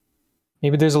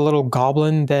Maybe there's a little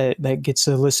goblin that gets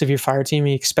a list of your fire team.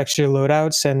 He expects your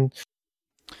loadouts and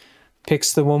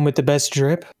picks the one with the best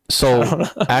drip. So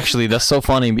actually, that's so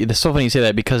funny. That's so funny you say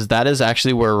that, because that is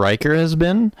actually where Riker has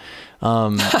been.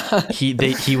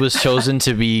 He was chosen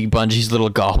to be Bungie's little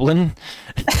goblin,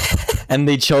 and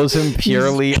they chose him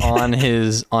purely on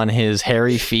his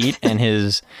hairy feet and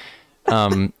his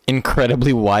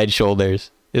incredibly wide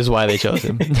shoulders. Is why they chose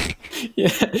him.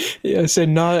 Yes,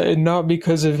 and not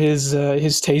because of his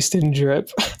taste in drip.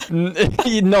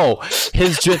 No,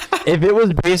 his drip. If it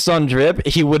was based on drip,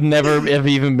 he would never have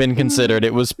even been considered.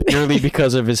 It was purely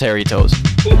because of his hairy toes.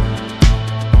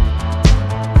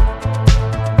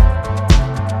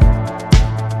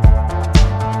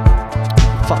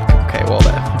 Fuck. Okay. Well,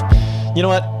 you know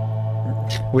what?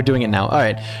 We're doing it now. All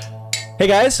right. Hey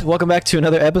guys, welcome back to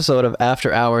another episode of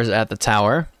After Hours at the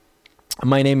Tower.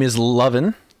 My name is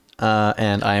Lovin,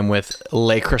 and I am with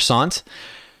Le Croissant,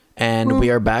 and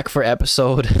we are back for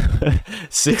episode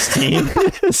 16.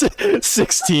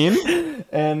 16,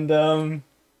 and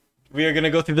we are going to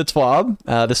go through the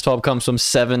TWAB. This TWAB comes from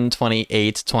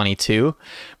 7/28/22.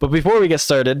 But before we get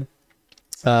started,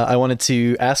 I wanted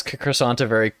to ask Croissant a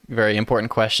very, very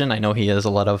important question. I know he has a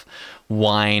lot of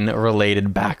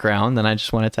wine-related background, and I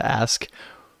just wanted to ask...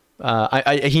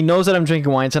 he knows that I'm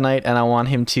drinking wine tonight, and I want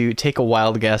him to take a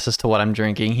wild guess as to what I'm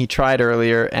drinking. He tried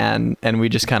earlier, and we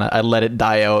just I let it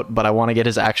die out, but I want to get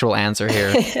his actual answer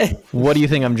here. What do you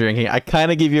think I'm drinking? I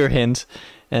kind of give you a hint,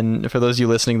 and for those of you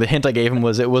listening, the hint I gave him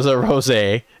was it was a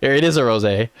rosé, or it is a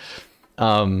rosé.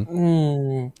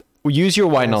 Use your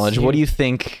wine knowledge. What do you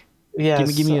think?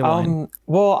 Yes. Give me a wine.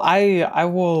 Well, I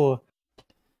will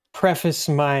preface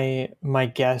my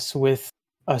guess with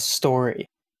a story.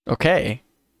 Okay.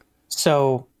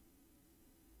 So,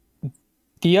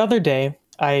 the other day,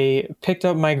 I picked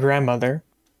up my grandmother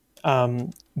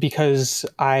because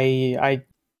I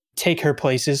take her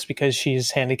places because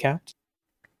she's handicapped.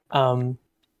 And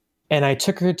I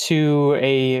took her to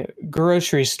a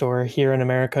grocery store here in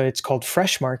America. It's called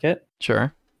Fresh Market.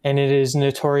 Sure. And it is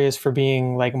notorious for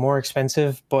being like more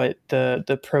expensive, but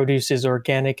the produce is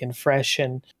organic and fresh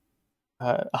and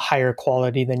a higher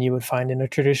quality than you would find in a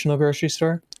traditional grocery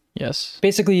store. Yes.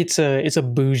 Basically, it's a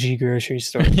bougie grocery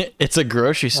store. It's a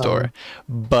grocery store,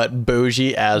 but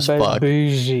bougie as fuck.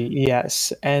 Bougie,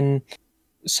 yes. And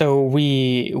so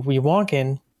we walk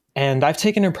in, and I've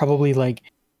taken her probably like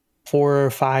 4 or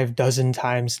 5 dozen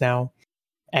times now,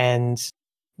 and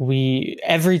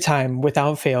every time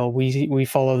without fail we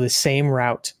follow the same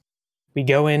route. We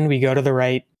go in, we go to the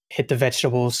right, hit the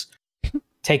vegetables,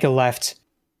 take a left.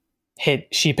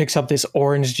 She picks up this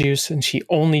orange juice, and she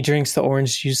only drinks the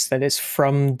orange juice that is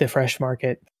from the Fresh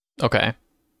Market. Okay.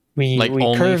 We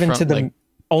curve into the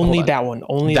only that one,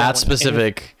 only that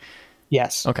specific.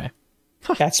 Yes. Okay.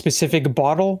 That specific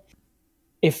bottle.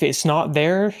 If it's not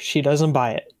there, she doesn't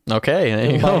buy it. Okay,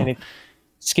 there you go.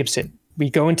 Skips it. We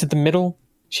go into the middle.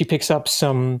 She picks up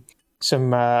some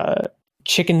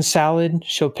chicken salad.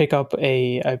 She'll pick up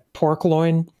a pork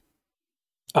loin.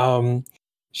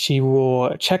 She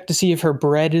will check to see if her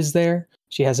bread is there.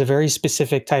 She has a very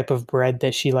specific type of bread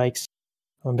that she likes.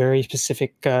 A very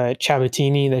specific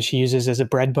ciabattini that she uses as a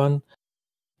bread bun.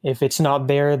 If it's not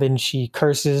there, then she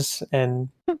curses and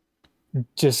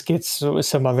just gets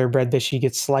some other bread that she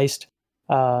gets sliced.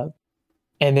 And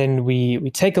then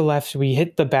we take a left. We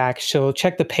hit the back. She'll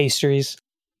check the pastries.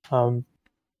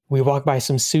 We walk by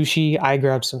some sushi. I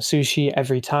grab some sushi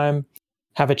every time.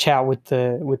 Have a chat with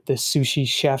the sushi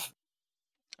chef.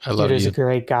 I love you. He's a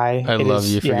great guy. I love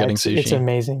you for getting sushi. It's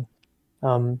amazing.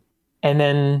 And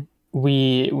then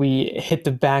we hit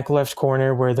the back left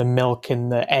corner where the milk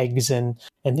and the eggs and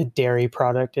the dairy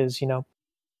product is,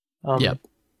 Yep.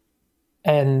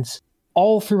 And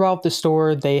all throughout the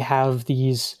store, they have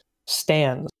these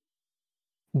stands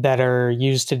that are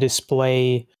used to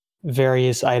display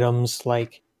various items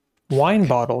like wine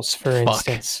bottles, for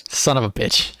instance. Son of a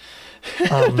bitch.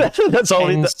 That's all.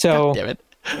 So, damn it.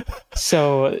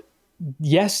 So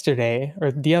yesterday,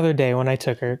 or the other day when I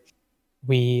took her,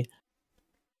 we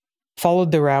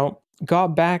followed the route, got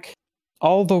back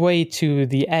all the way to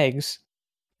the eggs,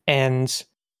 and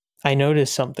I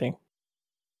noticed something.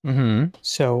 Mm-hmm.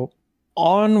 So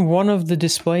on one of the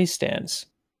display stands,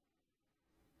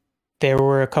 there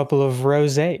were a couple of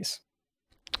rosés.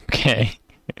 Okay.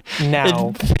 Now,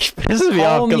 it pisses me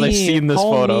off because I've seen this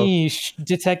photo.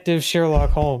 Detective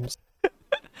Sherlock Holmes.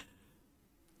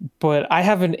 But I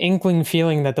have an inkling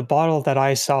feeling that the bottle that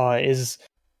I saw is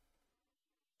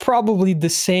probably the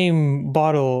same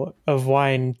bottle of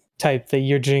wine type that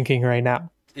you're drinking right now.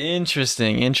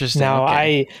 Interesting. Now,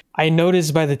 okay. I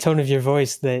noticed by the tone of your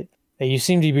voice that You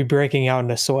seem to be breaking out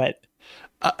in a sweat.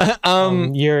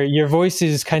 Your voice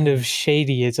is kind of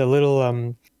shady. It's a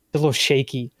little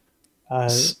shaky.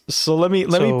 So let me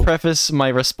preface my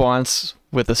response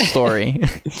with a story.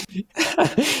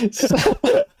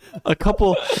 a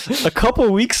couple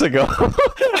weeks ago,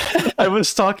 I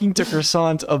was talking to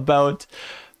Croissant about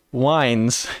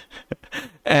wines,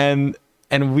 and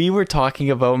we were talking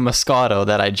about Moscato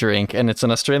that I drink, and it's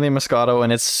an Australian Moscato,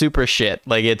 and it's super shit.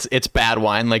 Like it's bad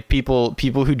wine. Like people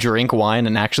who drink wine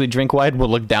and actually drink wine will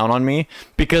look down on me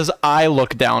because I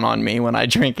look down on me when I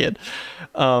drink it.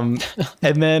 And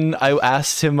then I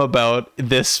asked him about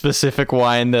this specific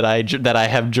wine that I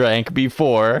have drank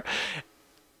before,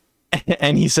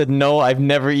 and he said, "No, I've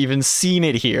never even seen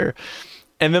it here."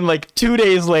 And then like 2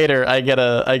 days later, I get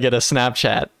a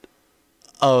Snapchat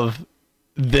of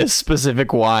this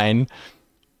specific wine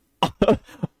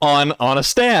on a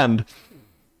stand.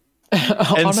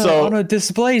 On a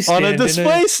display stand. On a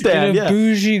display stand, in a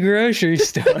bougie grocery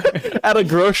store. At a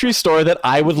grocery store that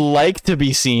I would like to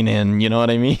be seen in, you know what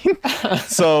I mean?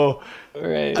 So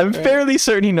I'm fairly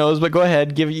certain he knows, but go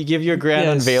ahead, give your grand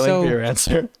unveiling for your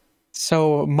answer.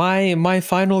 So my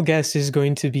final guess is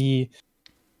going to be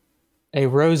a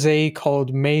rosé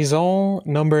called Maison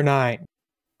Number 9.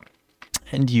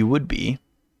 And you would be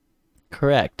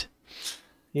correct.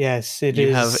 Yes, it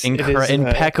is. You have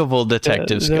impeccable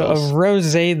detective skills. A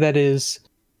rosé that is...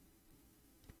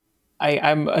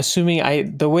 I'm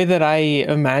assuming the way that I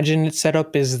imagine it set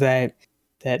up is that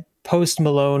Post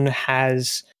Malone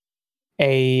has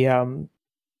it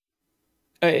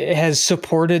has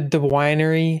supported the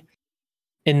winery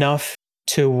enough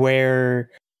to where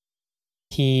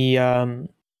he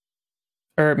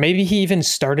or maybe he even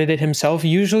started it himself.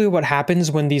 Usually what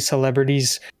happens when these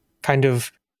celebrities kind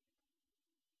of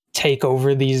take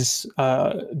over these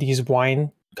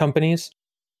wine companies,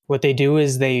 what they do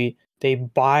is they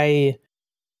buy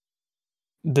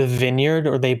the vineyard,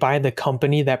 or they buy the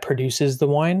company that produces the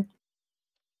wine.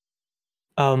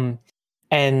 And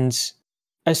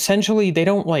essentially they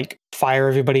don't like fire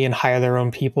everybody and hire their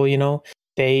own people, you know.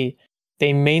 They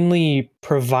mainly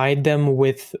provide them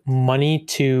with money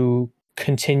to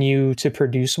continue to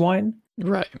produce wine.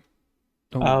 Right.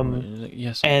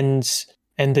 Yes.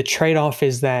 And the trade-off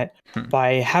is that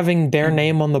by having their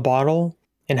name on the bottle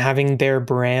and having their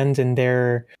brand and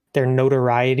their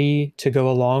notoriety to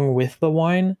go along with the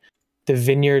wine, the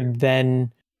vineyard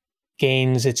then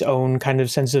gains its own kind of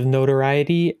sense of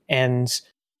notoriety and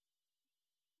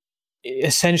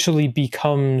essentially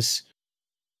becomes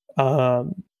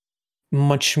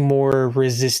much more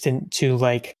resistant to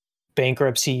like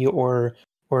bankruptcy or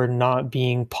not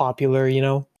being popular, you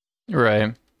know?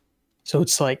 Right. So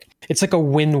it's like a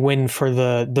win-win for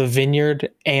the vineyard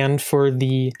and for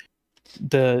the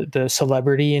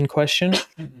celebrity in question.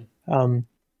 And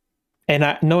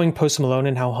knowing Post Malone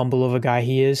and how humble of a guy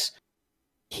he is,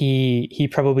 he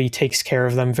probably takes care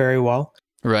of them very well.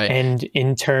 Right. And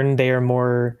in turn, they are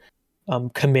more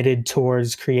committed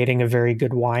towards creating a very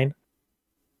good wine.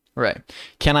 Right.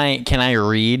 Can I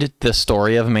read the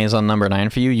story of Maison Number 9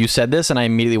 for you? You said this, and I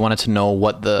immediately wanted to know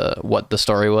what the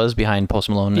story was behind Post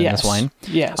Malone and this wine.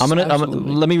 Yes.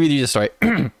 Let me read you the story.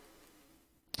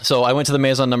 So I went to the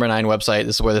Maison Number 9 website.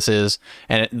 This is where this is,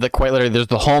 and quite literally, there's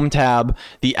the home tab,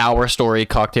 the Our Story,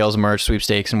 cocktails, merch,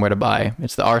 sweepstakes, and where to buy.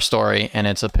 It's the Our Story, and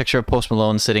it's a picture of Post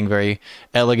Malone sitting very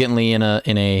elegantly in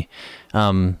a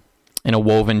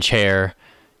woven chair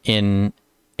in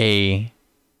a.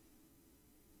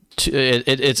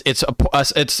 It's a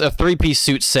 3-piece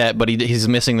suit set, but he's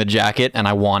missing the jacket, and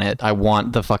I want it. I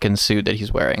want the fucking suit that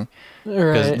he's wearing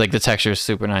because like the texture is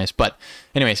super nice. But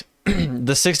anyways,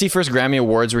 the 61st Grammy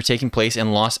Awards were taking place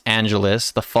in Los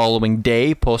Angeles. The following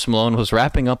day, Post Malone was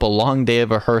wrapping up a long day of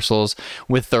rehearsals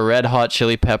with the Red Hot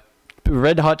Chili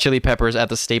Peppers at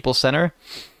the Staples Center.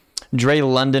 Dre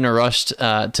London rushed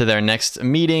to their next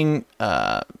meeting,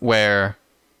 where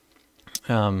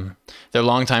their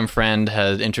longtime friend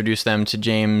had introduced them to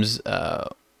James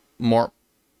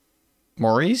Morrissey.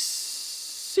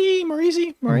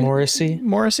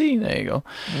 There you go.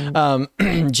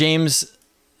 James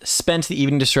spent the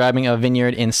evening describing a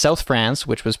vineyard in South France,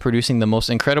 which was producing the most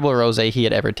incredible rosé he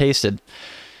had ever tasted.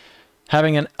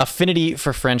 Having an affinity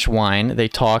for French wine, they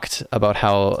talked about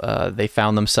how they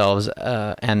found themselves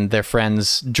and their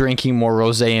friends drinking more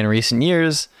rosé in recent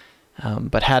years,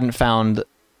 but hadn't found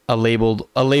a label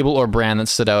or brand that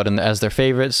stood out as their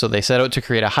favorite. So they set out to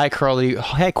create a high quality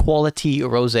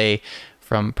rosé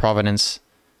from Provence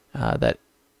that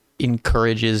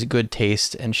encourages good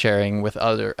taste and sharing with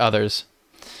others.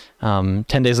 10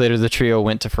 days later, the trio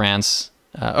went to France,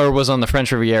 or was on the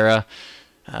French Riviera,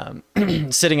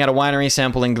 Sitting at a winery,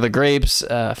 sampling the grapes,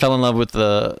 fell in love with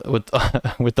the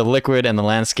with the liquid and the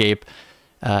landscape,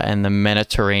 and the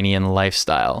Mediterranean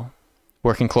lifestyle.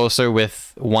 Working closer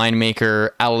with winemaker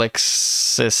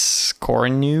Alexis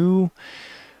Cornu,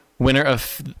 winner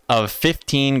of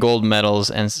 15 gold medals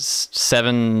and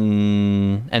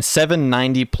seven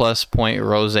 90+ point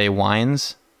rosé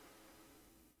wines.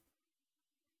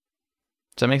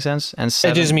 Does that make sense? And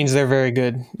it just means they're very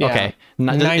good. Yeah. Okay.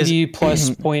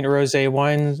 90+ point rosé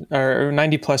wines, or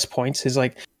 90+ points is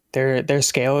like their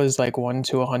scale is like 1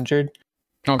 to 100.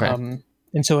 Okay.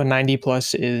 And so a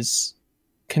 90+ is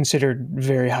considered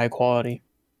very high quality.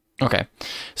 Okay.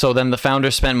 So then the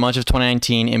founder spent much of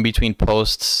 2019 in between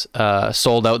posts,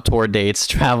 sold out tour dates,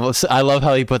 travels. I love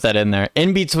how he put that in there.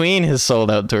 In between his sold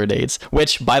out tour dates,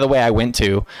 which by the way, I went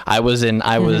to. I was part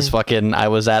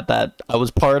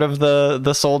of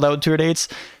the sold out tour dates.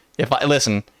 If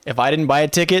I didn't buy a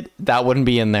ticket, that wouldn't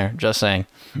be in there. Just saying.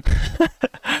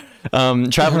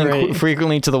 Traveling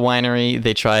frequently to the winery,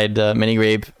 they tried many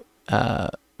grape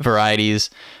varieties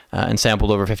and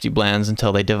sampled over 50 blends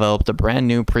until they developed a brand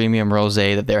new premium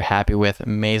rosé that they're happy with.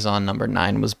 Maison number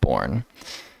 9 was born.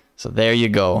 So there you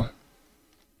go.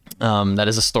 That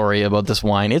is a story about this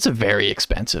wine. It's very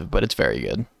expensive, but it's very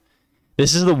good.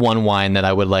 This is the one wine that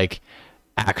I would like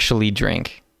actually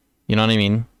drink. You know what I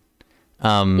mean?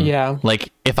 Yeah.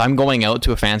 Like if I'm going out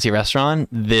to a fancy restaurant,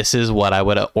 this is what I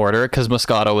would order, because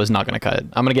Moscato is not going to cut it.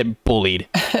 I'm going to get bullied.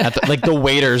 Like the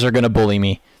waiters are going to bully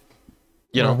me.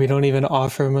 You know, we don't even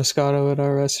offer Moscato at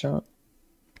our restaurant.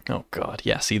 Oh God,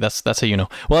 yeah. See, that's how you know.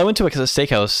 Well, I went to a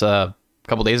steakhouse a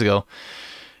couple days ago,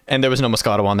 and there was no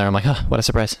Moscato on there. I'm like, huh, what a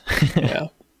surprise. Yeah.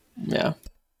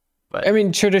 But I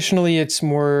mean, traditionally, it's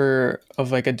more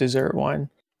of like a dessert wine.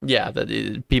 Yeah,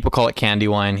 people call it candy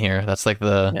wine here. That's like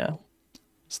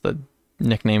it's the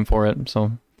nickname for it.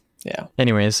 So yeah.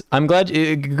 Anyways, I'm glad.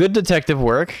 Good detective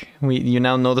work. You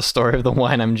now know the story of the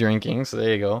wine I'm drinking. So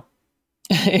there you go.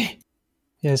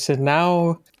 Yeah, so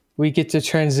now we get to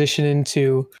transition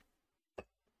into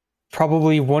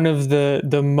probably one of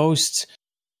the most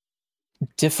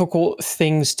difficult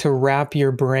things to wrap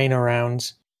your brain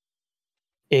around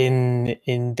in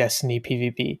Destiny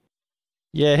PvP.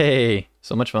 Yay!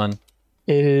 So much fun.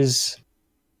 It is.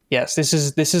 Yes, this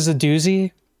is a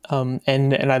doozy.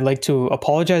 And I'd like to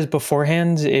apologize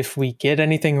beforehand if we get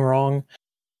anything wrong.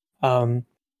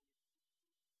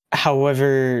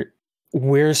 However,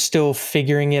 we're still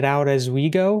figuring it out as we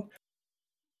go.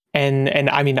 And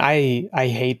I mean, I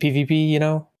hate PvP, you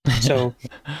know, so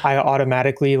I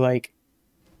automatically like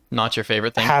not your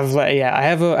favorite thing. I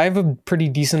have a pretty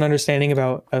decent understanding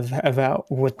about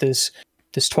what this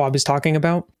TWAB is talking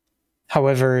about.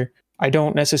 However, I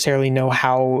don't necessarily know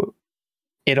how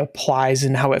it applies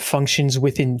and how it functions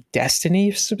within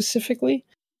Destiny specifically.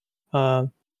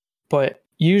 But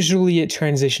usually it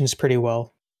transitions pretty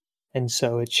well. And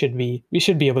so we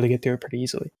should be able to get through it pretty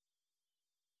easily.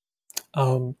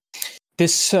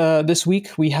 This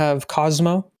week we have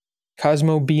Cosmo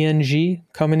BNG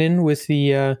coming in with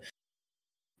the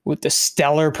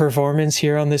stellar performance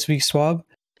here on this week's TWAB.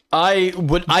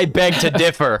 I beg to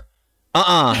differ.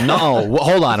 No.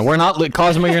 Hold on. We're not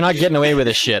Cosmo. You're not getting away with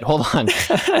this shit. Hold on.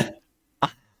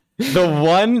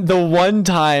 The one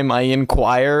time I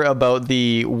inquire about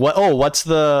what's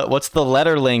the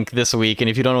letter link this week, and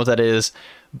if you don't know what that is,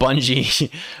 Bungie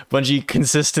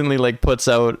consistently like puts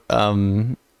out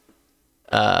like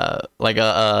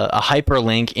a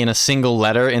hyperlink in a single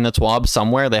letter in the TWAB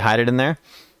somewhere. They hide it in there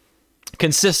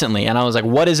consistently, and I was like,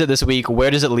 what is it this week? Where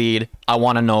does it lead? I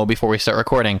want to know before we start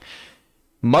recording.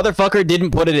 Motherfucker didn't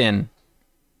put it in.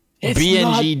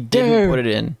 BNG didn't put it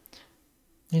in.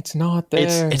 It's not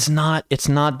there. It's not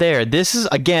there. This is,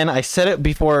 again, I said it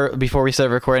before we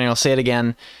started recording. I'll say it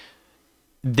again.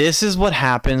 This is what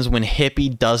happens when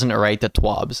Hippie doesn't write the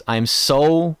TWABs. I'm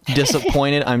so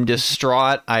disappointed. I'm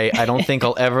distraught. I don't think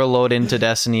I'll ever load into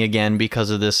Destiny again because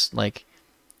of this like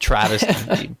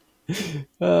travesty.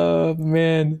 Oh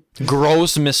man.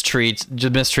 Gross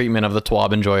mistreatment of the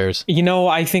TWAB enjoyers. You know,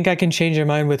 I think I can change your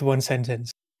mind with one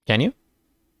sentence. Can you?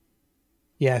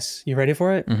 Yes. You ready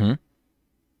for it? Mm-hmm.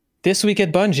 This week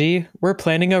at Bungie, we're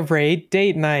planning a raid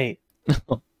date night.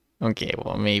 Okay,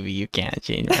 well, maybe you can't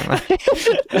change my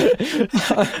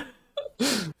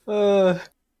mind.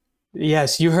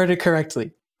 Yes, you heard it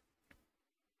correctly.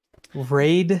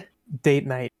 Raid date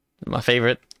night. My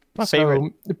favorite.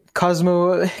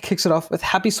 Cosmo kicks it off with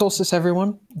Happy Solstice,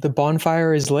 everyone. The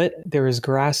bonfire is lit. There is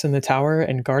grass in the tower,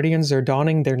 and Guardians are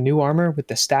donning their new armor with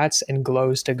the stats and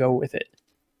glows to go with it.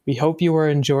 We hope you are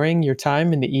enjoying your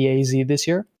time in the EAZ this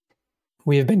year.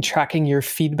 We have been tracking your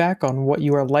feedback on what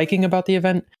you are liking about the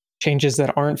event, changes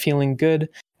that aren't feeling good,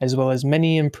 as well as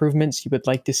many improvements you would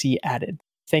like to see added.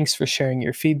 Thanks for sharing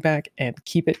your feedback and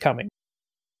keep it coming.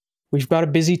 We've got a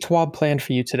busy TWAB planned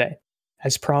for you today.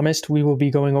 As promised, we will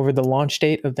be going over the launch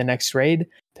date of the next raid,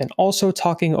 then also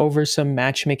talking over some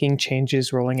matchmaking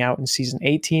changes rolling out in Season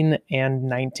 18 and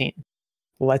 19.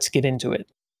 Let's get into it.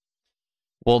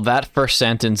 Well, that first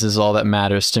sentence is all that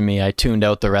matters to me. I tuned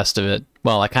out the rest of it.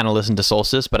 Well, I kind of listened to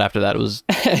Solstice, but after that,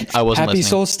 I wasn't Happy listening.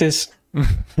 Solstice.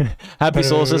 Happy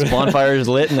Solstice, bonfire is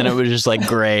lit, and then it was just like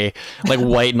gray, like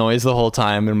white noise the whole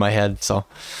time in my head. So,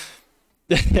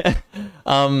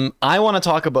 I want to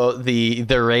talk about the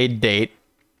raid date.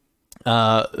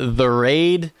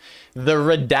 The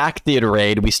redacted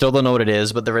raid, we still don't know what it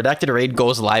is, but the redacted raid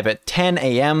goes live at 10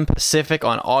 a.m. Pacific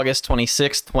on August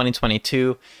 26th,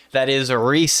 2022. That is a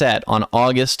reset on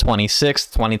August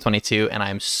 26th, 2022, and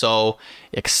I'm so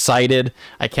excited.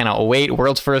 I cannot wait.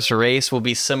 World's first race will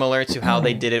be similar to how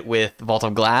they did it with Vault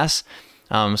of Glass.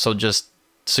 So just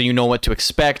so you know what to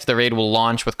expect, the raid will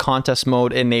launch with contest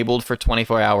mode enabled for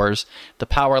 24 hours. The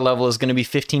power level is going to be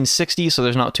 1560, so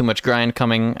there's not too much grind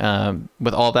coming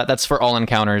with all that. That's for all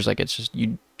encounters. Like, it's just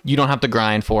you don't have to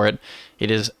grind for it. It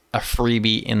is a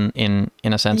freebie in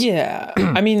a sense. Yeah.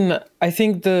 I mean, I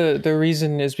think the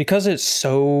reason is because it's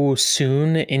so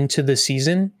soon into the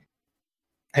season.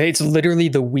 It's literally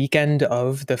the weekend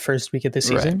of the first week of the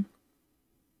season.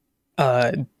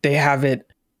 Right. They have it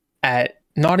at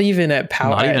not even at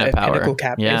power, at pinnacle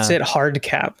cap. Yeah. It's at hard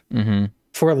cap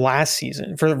for last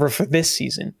season, for this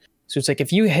season. So it's like,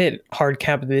 if you hit hard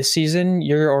cap this season,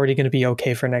 you're already going to be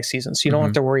okay for next season. So you don't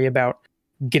have to worry about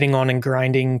getting on and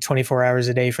grinding 24 hours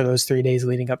a day for those 3 days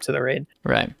leading up to the raid.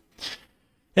 Right.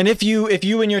 And if you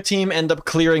and your team end up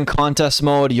clearing contest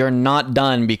mode, you're not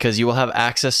done, because you will have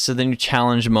access to the new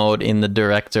challenge mode in the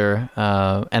director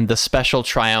and the special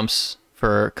triumphs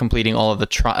for completing all of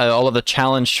the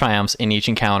challenge triumphs in each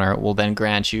encounter will then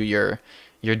grant you your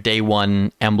day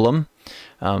one emblem.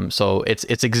 So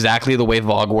it's exactly the way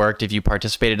VOG worked. If you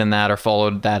participated in that or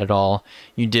followed that at all,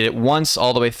 you did it once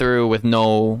all the way through with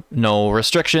no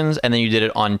restrictions, and then you did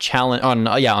it on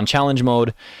challenge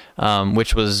mode,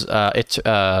 which was it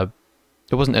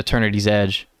wasn't Eternity's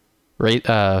Edge, right?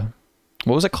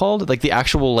 What was it called? Like the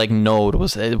actual node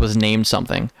was named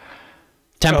something.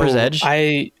 Temper's Edge.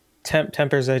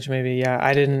 Temper's Edge, maybe. Yeah,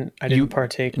 I didn't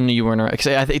partake. No, you weren't.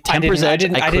 I think Temper's Edge.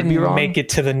 I could be wrong. Make it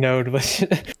to the node.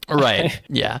 Right.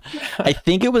 Yeah. I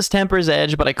think it was Temper's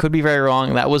Edge, but I could be very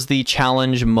wrong. That was the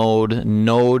challenge mode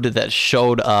node that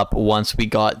showed up once we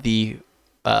got the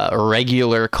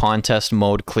regular contest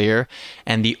mode clear,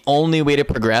 and the only way to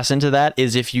progress into that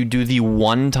is if you do the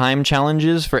one-time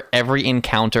challenges for every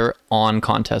encounter on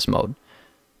contest mode.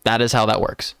 That is how that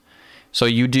works. So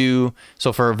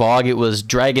for VOG, it was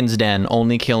Dragon's Den,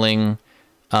 only killing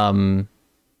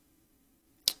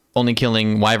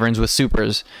wyverns with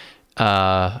supers,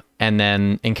 and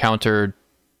then encountered.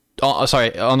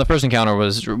 On the first encounter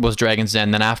was Dragon's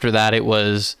Den. Then after that, it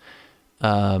was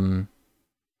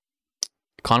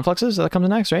Confluxes that comes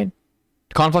next, right?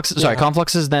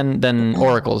 Confluxes, then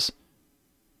Oracles.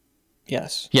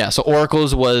 Yes. Yeah. So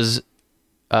Oracles was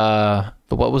what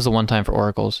was the one time for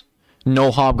Oracles?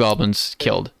 No hobgoblins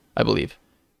killed, I believe.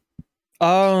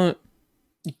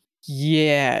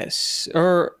 Yes.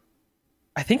 Or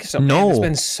I think so. No, it's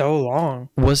been so long.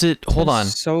 Was it? Hold on.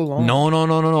 So long.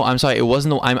 No. I'm sorry. It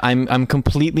wasn't. I'm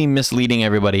completely misleading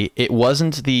everybody. It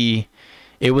wasn't the.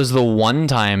 It was the one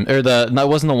time, or no, it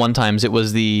wasn't the one times. It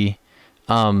was the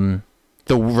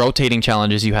rotating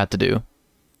challenges you had to do.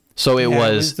 So it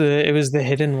was the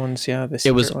hidden ones. Yeah, the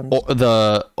secret ones.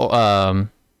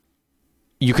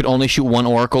 You could only shoot one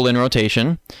oracle in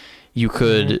rotation. You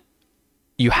could,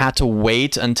 you had to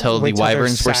wait until the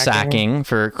wyverns were sacking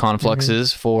for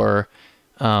confluxes for,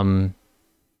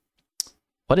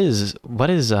 what is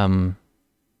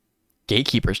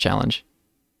Gatekeeper's challenge?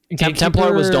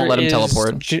 Templar was don't let him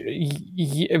teleport.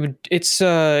 It's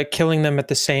killing them at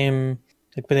the same,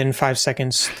 within 5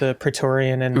 seconds, the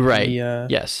Praetorian and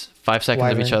yes, 5 seconds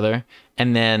wyvern. of each other,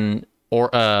 and then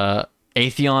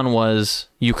Atheon was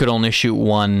you could only shoot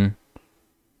one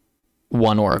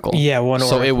oracle. Yeah, one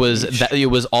oracle. So it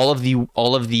was all of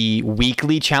the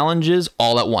weekly challenges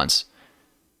all at once.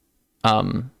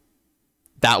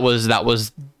 That was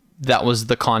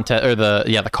the contest, or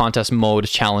the contest mode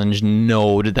challenge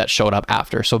node that showed up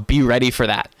after. So be ready for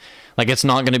that. It's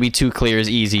not going to be too clear as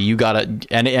easy. You gotta,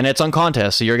 and it's on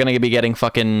contest, so you're going to be getting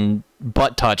fucking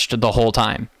butt touched the whole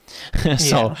time.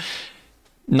 So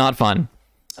not fun.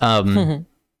 And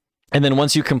then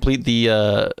once you complete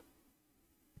the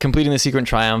completing the secret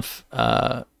triumph,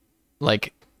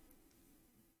 like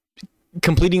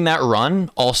completing that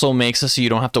run also makes it so you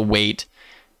don't have to wait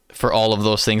for all of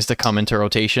those things to come into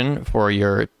rotation for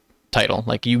your title.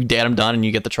 Like you get them done and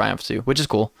you get the triumph too, which is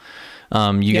cool.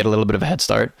 You get a little bit of a head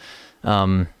start.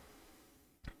 And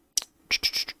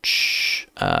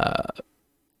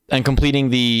completing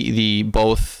the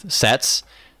both sets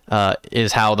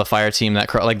is how the fire team that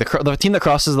the team that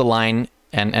crosses the line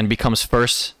and becomes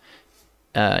first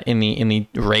in the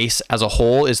race as a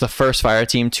whole is the first fire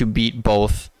team to beat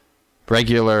both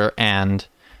regular and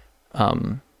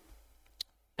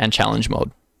challenge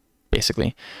mode,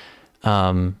 basically.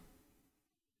 And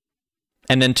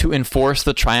then to enforce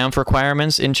the triumph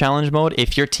requirements in challenge mode,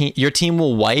 if your team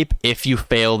will wipe if you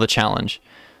fail the challenge.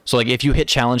 So like if you hit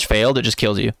challenge failed, it just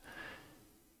kills you.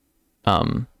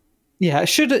 Yeah,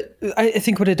 I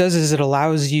think what it does is it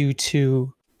allows you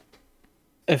to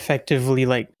effectively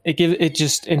it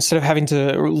just, instead of having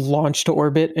to launch to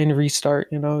orbit and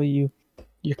restart, you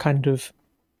kind of,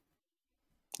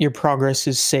 your progress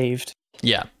is saved.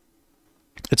 Yeah.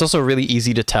 It's also really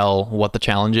easy to tell what the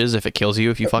challenge is if it kills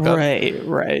you if you fuck up.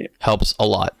 Right. Helps a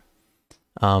lot.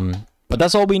 But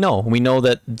that's all we know. We know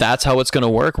that that's how it's going to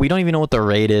work. We don't even know what the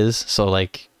raid is. So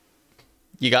like,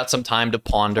 you got some time to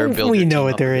ponder. We know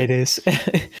what the raid is.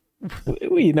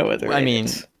 We know what the raid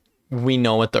is. We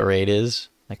know what the raid is.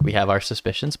 Like we have our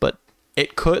suspicions, but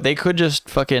they could just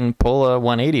fucking pull a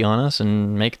 180 on us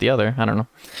and make the other. I don't know.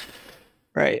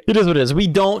 Right. It is what it is. We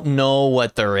don't know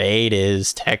what the raid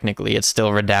is technically. It's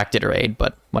still redacted raid,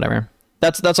 but whatever.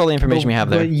 That's all the information we have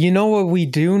there. But you know what we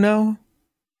do know?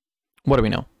 What do we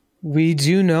know? We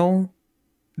do know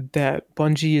that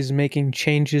Bungie is making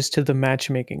changes to the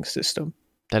matchmaking system.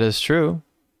 That is true.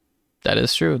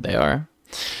 They are.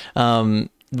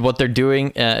 What they're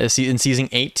doing in season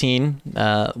 18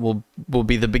 will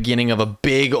be the beginning of a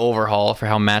big overhaul for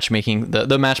how matchmaking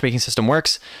the matchmaking system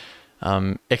works.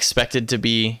 Expected to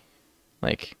be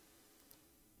like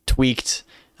tweaked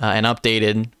and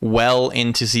updated well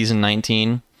into season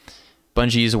 19.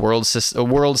 Bungie's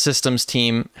world systems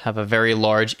team have a very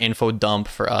large info dump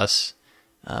for us,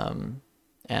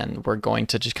 and we're going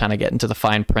to just kind of get into the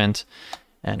fine print.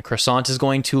 And Croissant is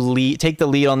going to take the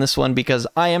lead on this one because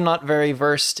I am not very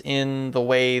versed in the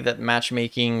way that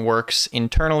matchmaking works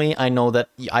internally. I know that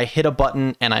I hit a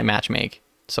button and I matchmake.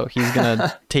 So he's going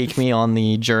to take me on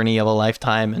the journey of a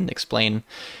lifetime and explain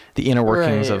the inner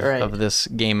workings of this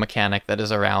game mechanic that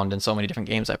is around in so many different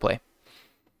games I play.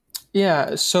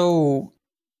 Yeah, so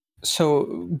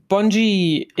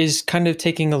Bungie is kind of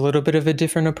taking a little bit of a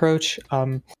different approach.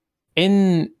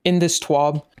 In this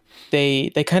TWAB, they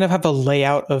kind of have a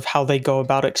layout of how they go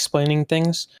about explaining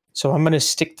things. So I'm going to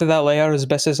stick to that layout as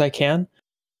best as I can.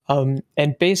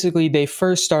 And basically, they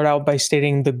first start out by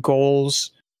stating the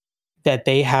goals that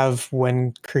they have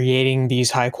when creating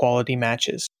these high quality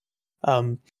matches.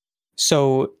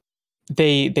 So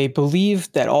they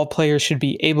believe that all players should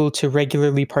be able to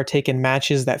regularly partake in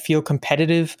matches that feel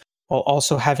competitive while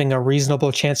also having a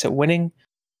reasonable chance at winning.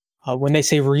 When they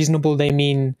say reasonable, they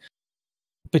mean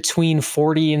between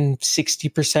 40 and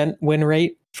 60% win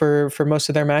rate for most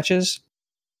of their matches.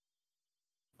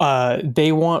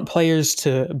 They want players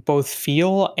to both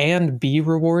feel and be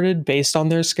rewarded based on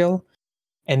their skill.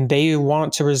 And they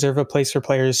want to reserve a place for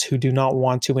players who do not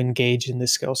want to engage in the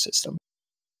skill system.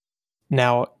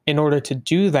 Now, in order to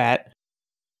do that,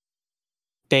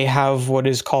 they have what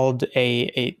is called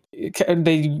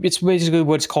it's basically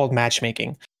what's called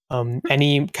matchmaking.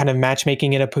 Any kind of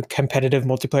matchmaking in a competitive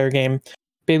multiplayer game,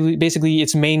 basically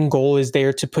its main goal is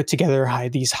there to put together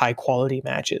these high quality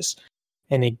matches.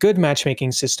 And a good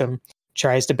matchmaking system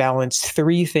tries to balance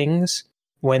three things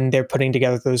when they're putting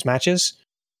together those matches.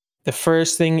 The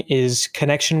first thing is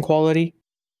connection quality.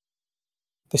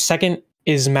 The second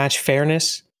is match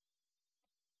fairness.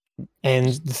 And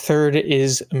the third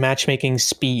is matchmaking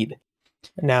speed.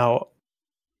 Now,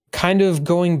 kind of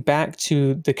going back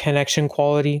to the connection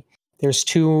quality, there's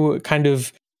two kind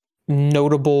of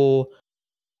notable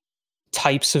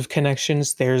types of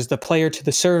connections. There's the player to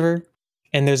the server,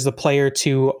 and there's the player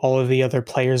to all of the other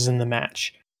players in the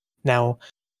match. Now,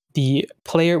 the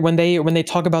player, when they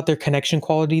talk about their connection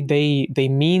quality, they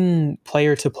mean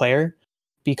player to player,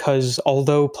 because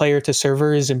although player to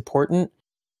server is important,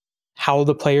 how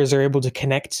the players are able to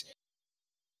connect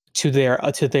to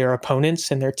their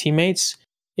opponents and their teammates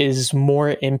is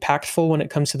more impactful when it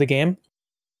comes to the game.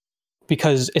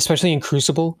 Because especially in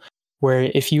Crucible, where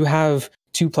if you have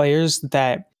two players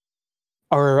that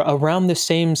are around the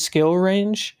same skill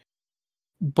range,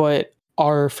 but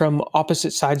are from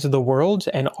opposite sides of the world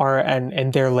and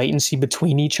their latency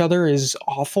between each other is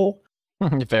awful,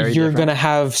 Very you're different. going to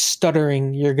have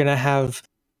stuttering. You're going to have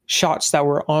shots that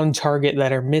were on target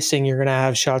that are missing. You're going to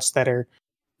have shots that are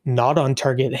not on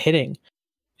target hitting.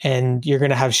 And you're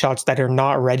going to have shots that are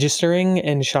not registering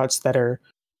and shots that are,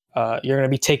 you're going to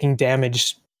be taking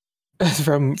damage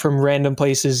from random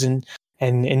places and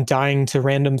dying to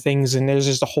random things. And there's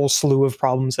just a whole slew of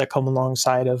problems that come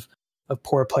alongside of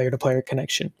poor player to player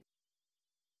connection.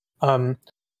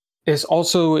 This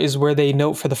also is where they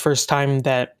note for the first time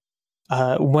that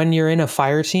when you're in a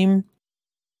fire team,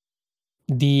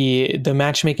 the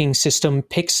matchmaking system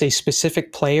picks a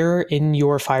specific player in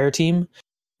your fire team,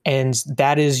 and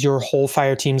that is your whole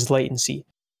fire team's latency.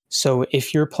 So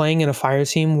if you're playing in a fire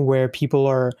team where people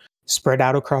are spread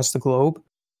out across the globe,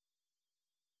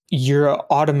 you're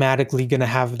automatically going to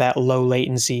have that low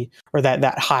latency, or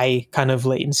that high kind of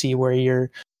latency where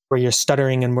you're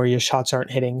stuttering and where your shots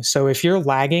aren't hitting. So if you're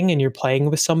lagging and you're playing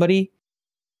with somebody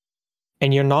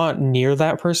and you're not near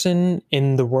that person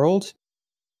in the world,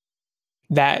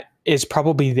 that is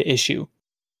probably the issue.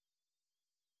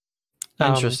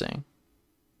 Interesting.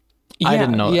 Yeah, I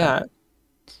didn't know that.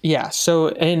 Yeah. So,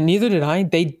 and neither did I.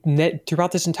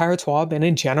 Throughout this entire TWAB and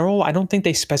in general, I don't think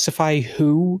they specify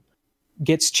who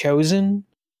gets chosen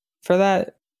for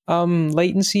that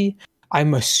latency.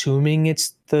 I'm assuming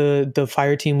it's the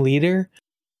fire team leader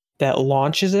that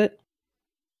launches it.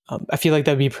 I feel like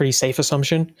that'd be a pretty safe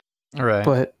assumption. Right.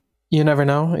 But you never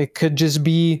know. It could just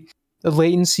be the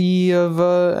latency of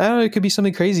I don't know, it could be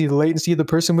something crazy. The latency of the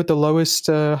person with the lowest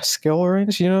skill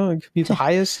range, it could be the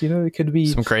highest, it could be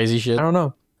some crazy shit. I don't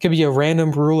know. It could be a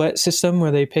random roulette system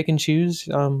where they pick and choose.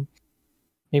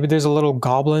 Maybe there's a little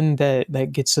goblin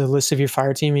that gets a list of your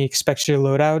fire team. He expects your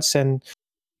loadouts and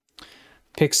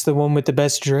picks the one with the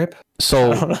best drip.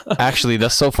 So actually,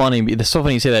 that's so funny. That's so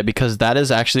funny you say that, because that is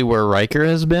actually where Riker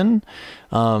has been.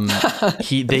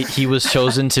 He was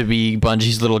chosen to be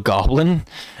Bungie's little goblin,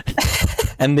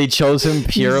 and they chose him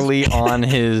purely on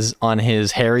his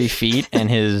hairy feet and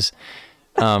his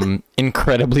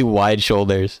incredibly wide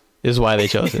shoulders. Is why they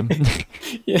chose him.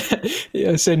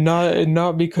 Yes, and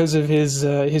not because of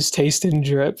his taste in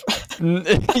drip.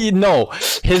 No,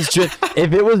 his drip.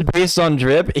 If it was based on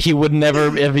drip, he would never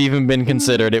have even been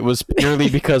considered. It was purely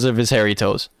because of his hairy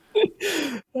toes.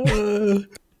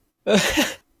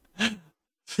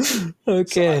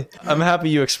 Okay, so I'm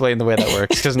happy you explained the way that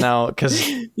works, because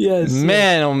yes,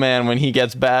 man, oh man, when he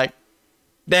gets back,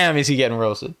 damn, is he getting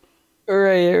roasted?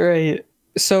 Right.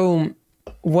 So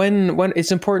when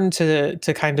it's important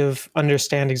to kind of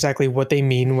understand exactly what they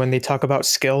mean when they talk about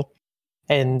skill,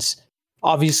 and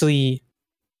obviously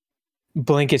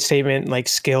blanket statement like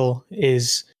skill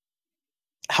is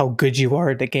how good you are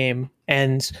at the game,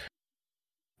 and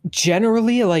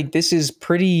generally like this is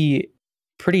pretty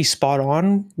spot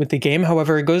on with the game.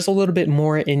 However, it goes a little bit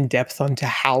more in depth onto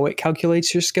how it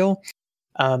calculates your skill,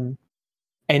 and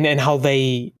how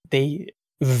they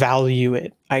value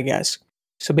it, I guess.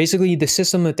 So basically, the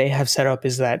system that they have set up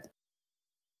is that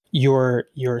your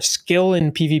skill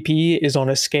in PvP is on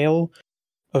a scale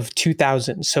of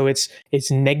 2,000. So it's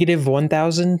negative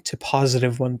 1,000 to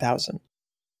positive 1,000.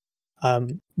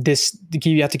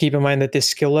 You have to keep in mind that this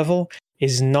skill level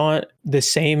is not the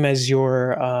same as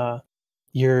your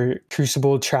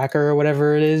crucible tracker or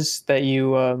whatever it is that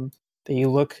you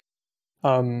look.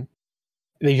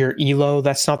 Your elo,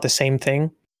 that's not the same thing.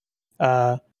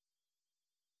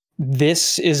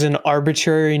 This is an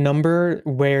arbitrary number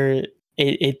where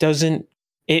it doesn't.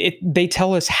 They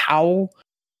tell us how,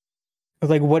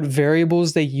 like what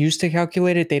variables they use to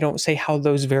calculate it. They don't say how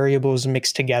those variables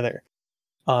mix together.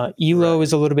 Elo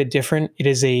is a little bit different. It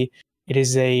is a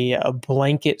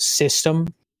blanket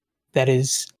system that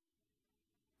is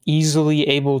easily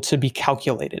able to be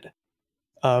calculated.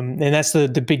 And that's the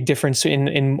big difference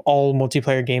in all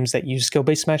multiplayer games that use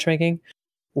skill-based matchmaking,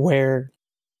 where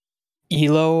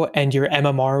Elo and your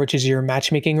MMR, which is your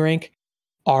matchmaking rank,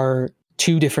 are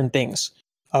two different things.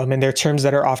 And they're terms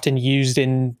that are often used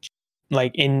in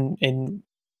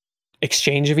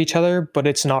exchange of each other, but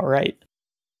it's not right.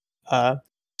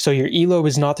 So your Elo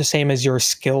is not the same as your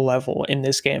skill level in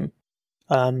this game.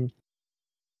 And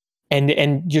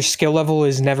your skill level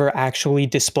is never actually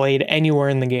displayed anywhere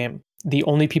in the game. The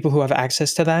only people who have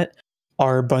access to that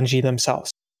are Bungie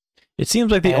themselves. It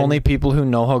seems like the only people who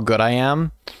know how good I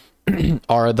am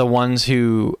are the ones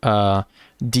who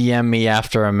DM me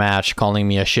after a match calling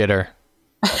me a shitter.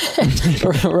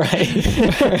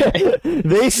 Right.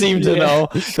 They seem to know.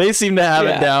 They seem to have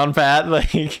it down pat.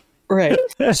 Like, right.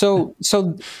 So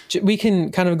we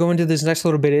can kind of go into this next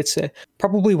little bit. It's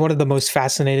probably one of the most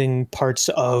fascinating parts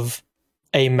of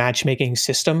a matchmaking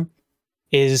system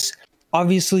is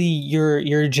obviously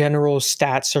your general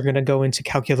stats are going to go into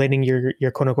calculating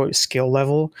your quote unquote skill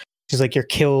level, which is like your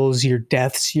kills, your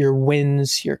deaths, your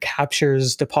wins, your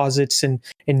captures, deposits, and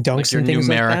dunks, like you're and things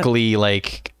numerically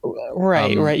like that.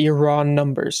 Right, your raw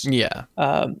numbers. Yeah.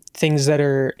 Things that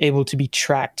are able to be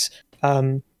tracked.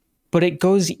 But it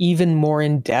goes even more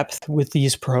in depth with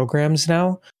these programs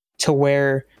now, to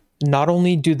where not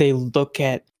only do they look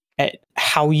at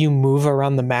how you move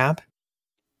around the map,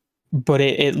 but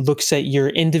it looks at your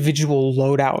individual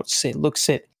loadouts. It looks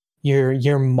at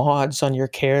your mods on your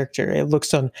character. It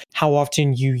looks on how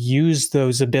often you use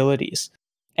those abilities,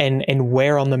 and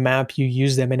where on the map you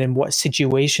use them, and in what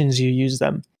situations you use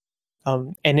them,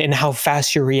 and how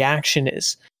fast your reaction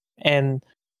is, and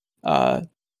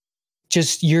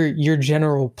just your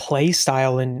general play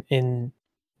style in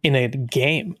a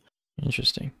game.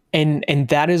 Interesting. And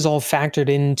that is all factored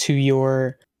into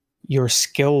your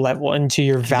skill level, into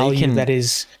your value. That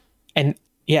is, and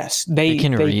yes, they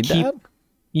can read keep that.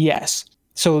 Yes.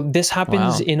 So this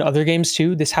happens in other games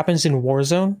too. This happens in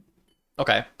Warzone.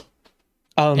 Okay.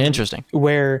 Interesting.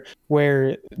 Where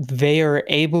they are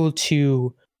able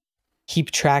to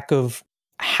keep track of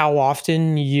how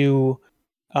often you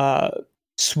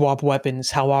swap weapons,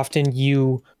 how often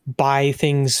you buy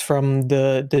things from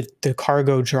the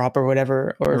cargo drop or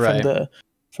whatever, or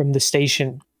from the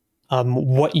station,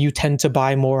 what you tend to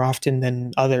buy more often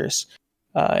than others,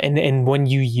 and when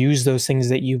you use those things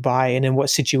that you buy, and in what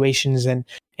situations, and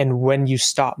when you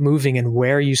stop moving, and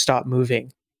where you stop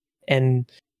moving, and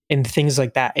things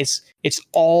like that. It's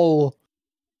all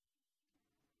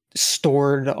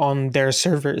stored on their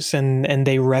servers, and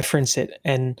they reference it,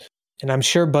 and I'm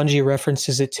sure Bungie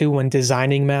references it too when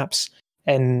designing maps,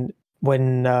 and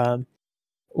when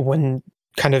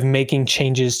kind of making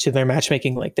changes to their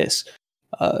matchmaking like this.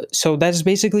 So that's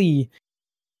basically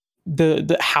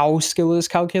the how skill is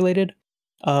calculated,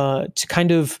 to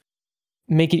kind of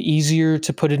make it easier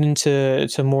to put it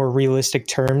into more realistic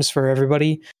terms for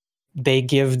everybody. They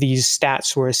give these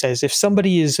stats where it says if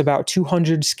somebody is about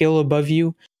 200 skill above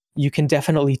you, you can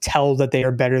definitely tell that they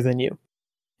are better than you,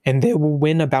 and they will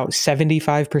win about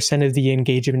 75% of the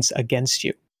engagements against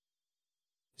you.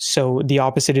 So the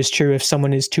opposite is true. If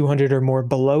someone is 200 or more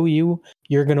below you,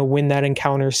 you're going to win that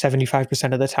encounter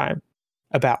 75% of the time.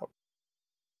 About.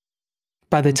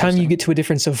 By the time you get to a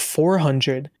difference of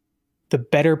 400, the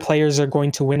better players are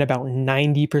going to win about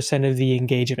 90% of the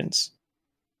engagements.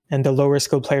 And the lower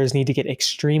skilled players need to get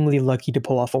extremely lucky to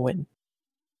pull off a win.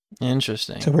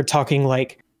 Interesting. So we're talking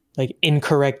like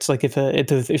incorrect, like if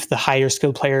the higher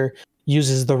skilled player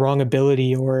uses the wrong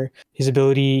ability, or his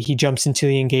ability, he jumps into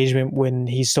the engagement when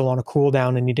he's still on a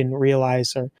cooldown and he didn't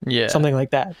realize, or something like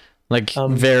that. Like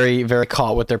very, very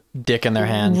caught with their dick in their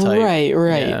hand type. Right.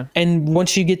 Yeah. And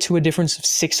once you get to a difference of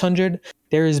 600,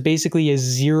 there is basically a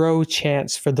 0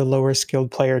 chance for the lower skilled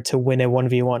player to win a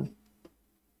 1v1.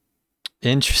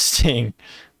 Interesting.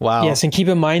 Wow. Yes, and keep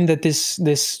in mind that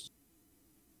this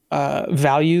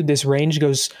value, this range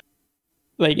goes,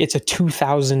 like, it's a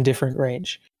 2,000 different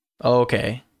range.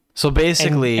 Okay. So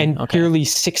basically, and purely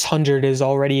 600 is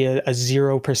already a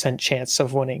 0% chance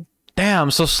of winning. Damn.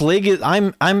 So Slig is,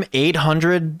 I'm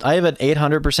 800. I have an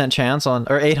 800% chance on,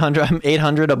 or 800. I'm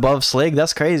 800 above Slig.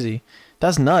 That's crazy.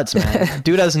 That's nuts, man.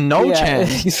 Dude has no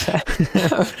chance. Exactly.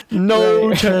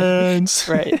 No chance.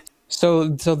 Right. So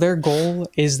their goal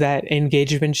is that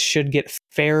engagement should get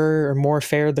fairer or more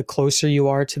fair the closer you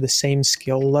are to the same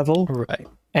skill level. Right.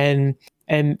 And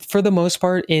for the most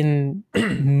part, in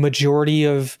majority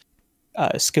of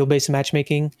skill-based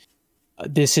matchmaking,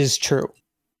 this is true.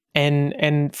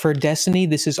 And for Destiny,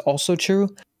 this is also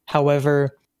true.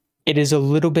 However, it is a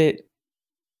little bit.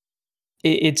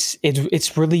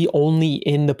 It's really only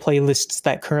in the playlists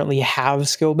that currently have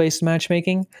skill-based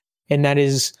matchmaking, and that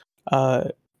is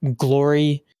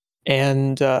Glory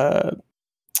and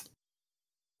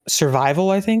Survival,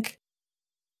 I think.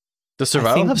 The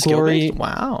Survival have skill-based?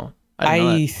 Wow.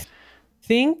 I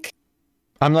think.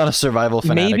 I'm not a Survival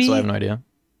fanatic, maybe, so I have no idea.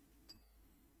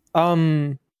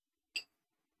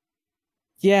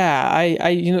 Yeah,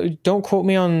 I don't quote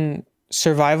me on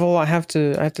Survival. I have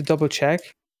to double check.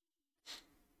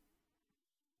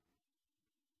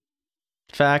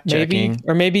 Fact checking.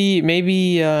 Maybe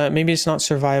it's not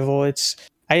Survival. It's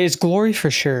Glory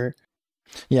for sure.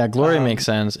 Yeah, Glory makes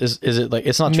sense. Is it like,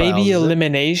 it's not Trials? Maybe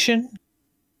Elimination?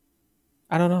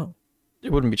 I don't know.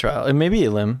 It wouldn't be Trial. It may be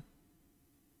Elim.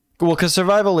 Well, because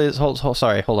Survival is hold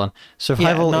on.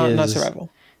 Survival not Survival.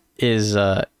 Is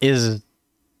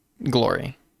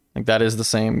Glory. Like, that is the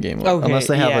same game mode. Okay, unless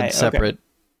they have a separate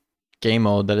game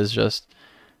mode that is just,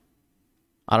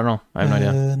 I don't know. I have no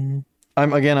idea. I'm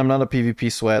not a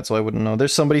PvP sweat, so I wouldn't know.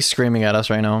 There's somebody screaming at us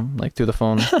right now, like through the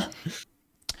phone.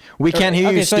 We can't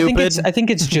hear you, so stupid. I think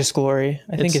it's just glory.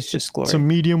 I think it's just glory. It's a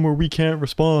medium where we can't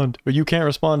respond, or you can't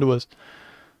respond to us.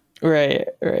 Right.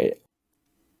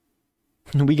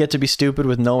 We get to be stupid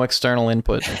with no external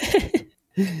input.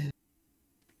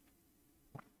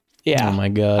 Yeah. Oh my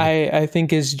god. I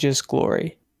think it's just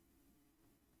glory.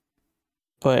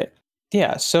 But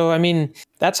yeah, so I mean,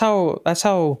 that's kind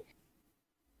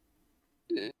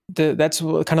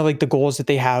of like the goals that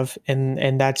they have,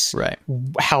 and that's Right.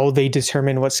 how they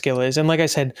determine what skill is. And like I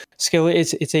said, skill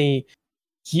is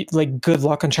like good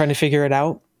luck on trying to figure it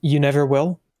out. You never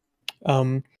will.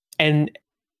 And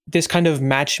this kind of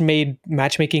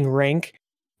matchmaking rank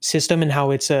system, and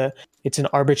how it's an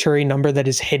arbitrary number that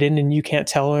is hidden and you can't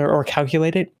tell or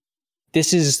calculate it.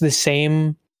 This is the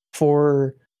same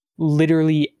for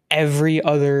literally every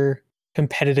other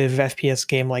competitive FPS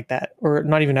game like that, or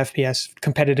not even FPS,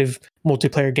 competitive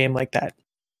multiplayer game like that.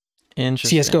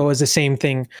 Interesting. CS:GO has the same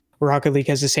thing. Rocket League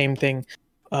has the same thing.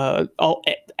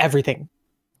 Everything,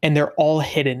 and they're all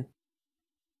hidden.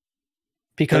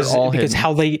 Because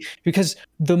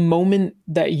the moment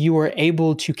that you are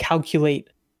able to calculate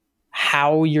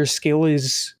how your skill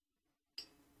is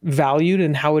valued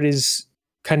and how it is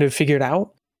kind of figured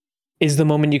out is the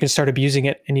moment you can start abusing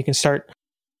it, and you can start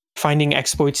finding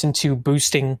exploits into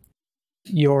boosting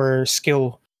your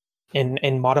skill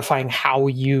and modifying how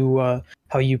you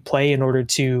play in order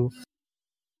to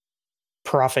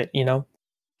profit, you know?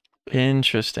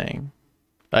 Interesting.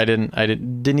 I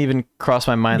didn't even cross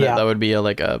my mind that would be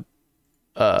blow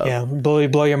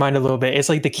your mind a little bit. It's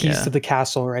like the keys to the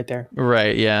castle right there.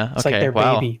 Right, yeah. It's like their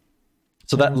baby.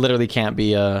 So that literally can't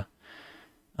be yeah.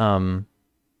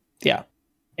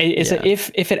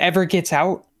 If it ever gets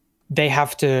out, they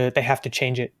have to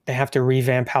change it. They have to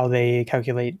revamp how they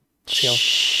calculate skill.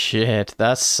 Shit,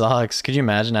 that sucks. Could you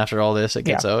imagine after all this it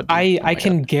gets out? I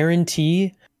can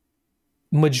guarantee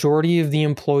majority of the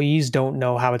employees don't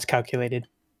know how it's calculated.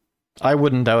 I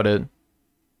wouldn't doubt it.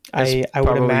 I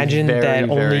would imagine that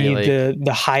only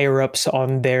the higher ups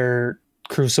on their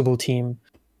Crucible team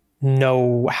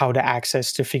know how to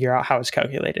access to figure out how it's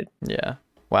calculated. Yeah.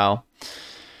 Wow.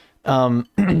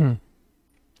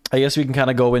 I guess we can kind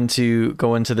of go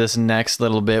into this next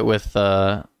little bit with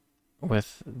this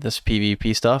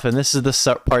PvP stuff, and this is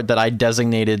the part that I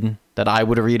designated that I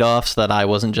would read off, so that I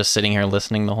wasn't just sitting here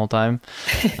listening the whole time.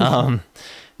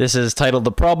 This is titled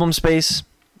 "The Problem Space."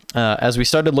 As we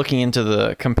started looking into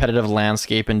the competitive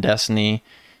landscape in Destiny,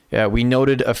 we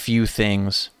noted a few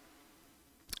things.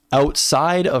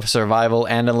 Outside of survival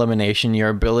and elimination, your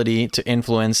ability to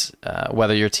influence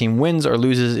whether your team wins or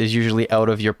loses is usually out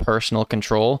of your personal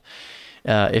control.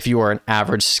 If you are an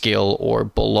average skill or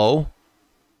below,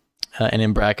 and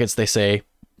in brackets they say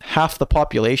half the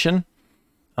population,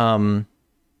 this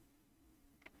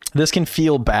can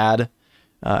feel bad,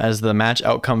 as the match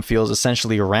outcome feels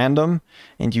essentially random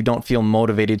and you don't feel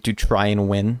motivated to try and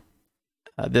win.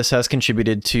 This has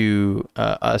contributed to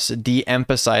us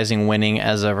de-emphasizing winning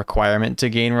as a requirement to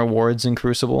gain rewards in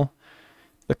Crucible.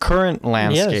 The current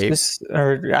landscape...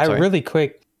 really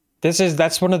quick,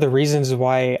 that's one of the reasons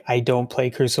why I don't play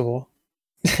Crucible.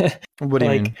 What do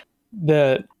you mean?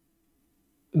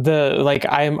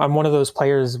 I'm one of those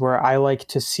players where I like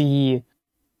to see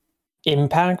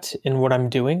impact in what I'm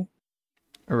doing.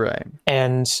 Right.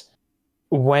 And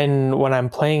when I'm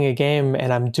playing a game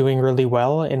and I'm doing really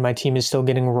well and my team is still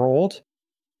getting rolled,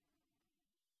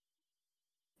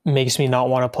 makes me not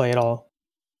want to play at all.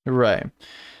 Right.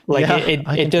 Like,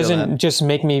 it doesn't just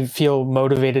make me feel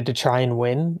motivated to try and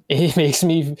win. It makes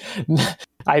me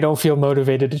I don't feel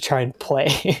motivated to try and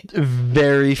play.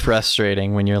 Very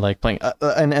frustrating when you're like playing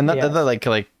that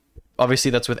like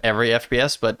obviously that's with every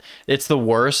FPS, but it's the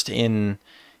worst in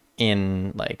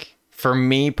like, for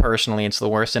me personally, it's the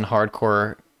worst in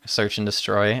hardcore search and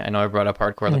destroy. I know I brought up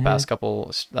hardcore the past couple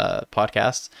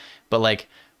podcasts, but like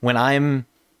when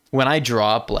I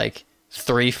drop like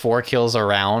 3-4 kills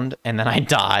around and then I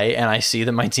die and I see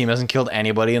that my team hasn't killed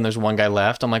anybody and there's one guy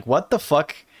left, I'm like, what the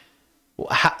fuck?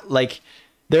 Like,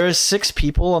 there is 6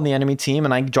 people on the enemy team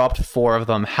and I dropped 4 of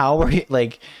them. How are you,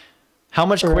 like, how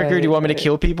much quicker do you want me to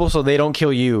kill people so they don't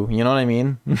kill you? You know what I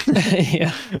mean?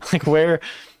 Yeah. Like,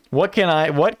 what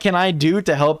can I do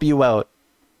to help you out?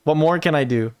 What more can I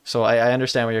do? So I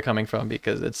understand where you're coming from,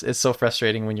 because it's so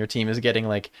frustrating when your team is getting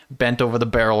like bent over the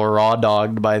barrel or raw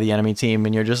dogged by the enemy team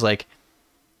and you're just like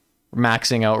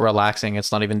maxing out, relaxing.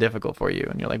 It's not even difficult for you.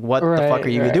 And you're like, what the fuck are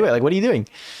you doing? Like, what are you doing?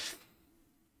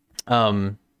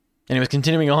 Anyways,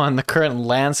 continuing on, the current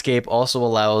landscape also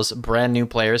allows brand new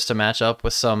players to match up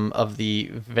with some of the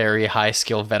very high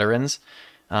skill veterans,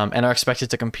 and are expected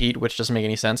to compete, which doesn't make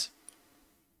any sense.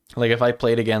 Like if I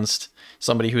played against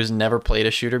somebody who's never played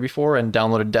a shooter before and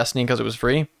downloaded Destiny because it was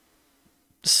free,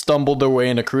 stumbled their way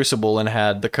into Crucible and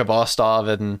had the Kvostov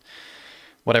and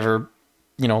whatever,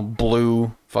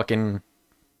 blue fucking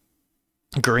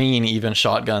green even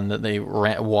shotgun that they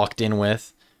walked in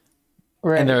with.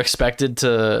 Right. And they're expected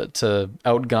to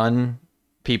outgun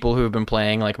people who have been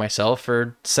playing like myself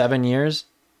for 7 years.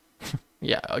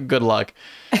 Yeah, good luck.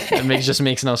 It just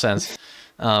makes no sense.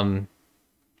 And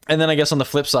then I guess on the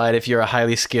flip side, if you're a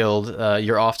highly skilled,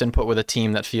 you're often put with a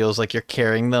team that feels like you're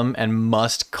carrying them and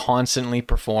must constantly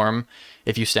perform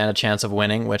if you stand a chance of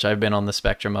winning, which I've been on the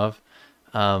spectrum of.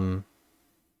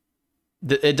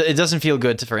 It doesn't feel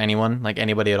good for anyone, like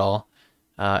anybody at all.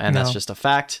 And that's just a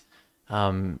fact.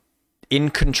 In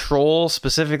Control,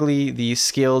 specifically, the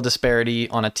skill disparity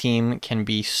on a team can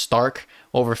be stark.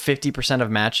 Over 50% of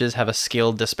matches have a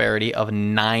skill disparity of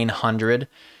 900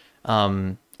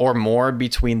 or more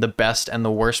between the best and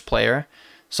the worst player.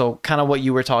 So kind of what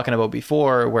you were talking about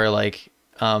before, where like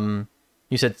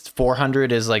you said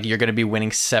 400 is like you're going to be winning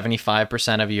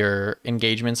 75% of your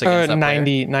engagements against that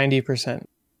 90%.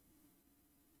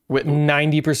 With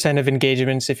 90% of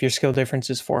engagements if your skill difference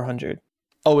is 400.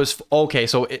 Oh, okay.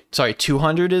 So,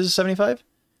 200 is 75?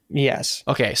 Yes.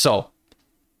 Okay, so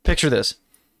picture this.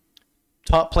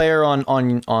 Top player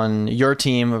on your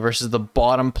team versus the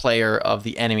bottom player of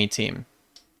the enemy team.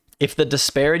 If the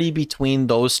disparity between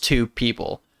those two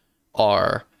people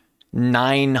are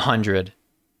 900,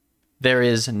 there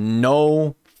is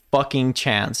no fucking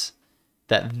chance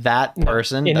that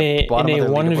person, in a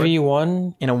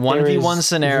 1v1, in a 1v1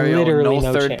 scenario, no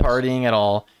third partying at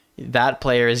all, that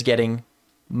player is getting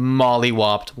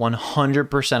mollywopped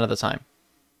 100% of the time.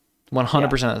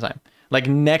 100% of the time. Like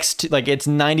it's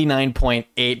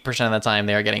 99.8% of the time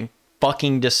they are getting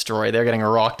fucking destroyed. They're getting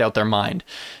rocked out their mind.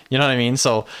 You know what I mean?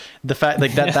 So the fact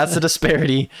like that's the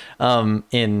disparity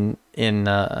in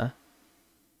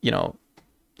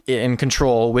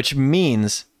Control, which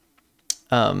means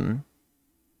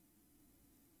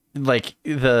like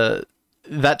that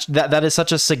is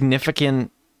such a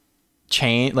significant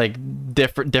change, like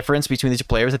difference between these two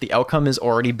players, that the outcome has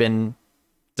already been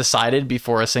decided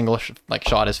before a single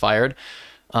shot is fired.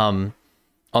 On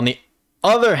the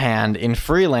other hand, in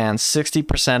Freelance,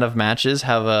 60% of matches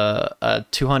have a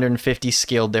 250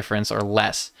 skill difference or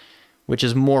less, which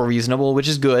is more reasonable, which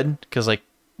is good, because like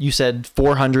you said,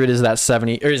 400 is that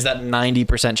 70 or is that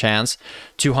 90% chance,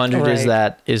 200 right. is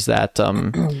that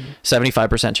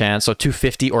 75% chance, so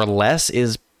 250 or less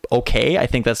is okay. I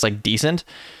think that's like decent.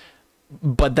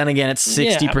 But then again, it's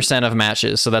 60% of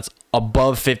matches. So that's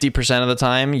above 50% of the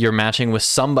time you're matching with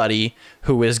somebody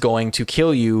who is going to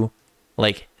kill you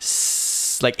like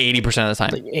 80% of the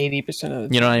time. Like 80% of the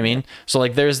time. You know what I mean? So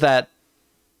like there's that,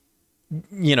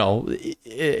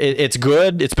 it's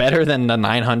good. It's better than the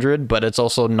 900, but it's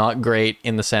also not great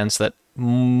in the sense that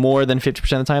more than 50%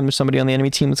 of the time there's somebody on the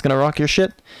enemy team that's going to rock your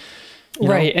shit.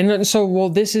 Right. And then, so,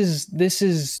 this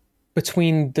is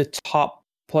between the top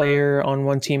player on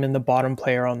one team and the bottom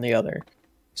player on the other.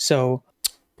 So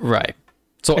right.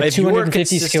 So a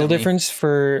 250 skill difference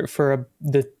for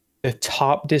the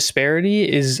top disparity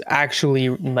is actually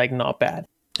like not bad.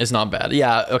 It's not bad.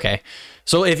 Yeah, okay.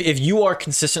 So if you are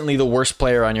consistently the worst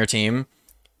player on your team,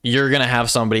 you're going to have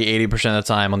somebody 80% of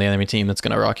the time on the enemy team that's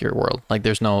going to rock your world. Like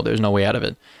there's no way out of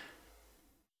it.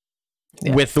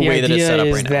 Yeah. With the way that it's set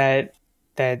up right now.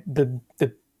 That the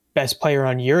best player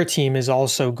on your team is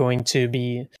also going to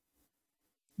be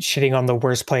shitting on the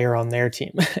worst player on their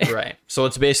team. Right. So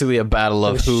it's basically a battle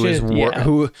of who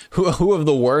of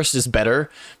the worst is better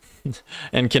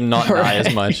and cannot die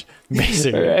as much,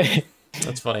 basically. Right.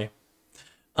 That's funny.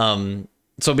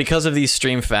 So because of these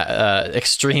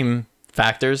extreme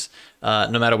factors,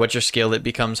 no matter what your skill, it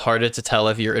becomes harder to tell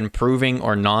if you're improving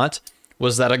or not.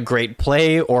 Was that a great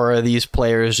play, or are these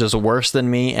players just worse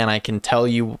than me? And I can tell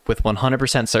you with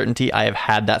 100% certainty, I have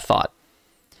had that thought.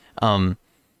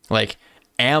 Like,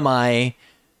 am I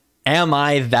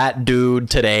that dude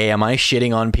today? Am I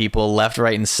shitting on people left,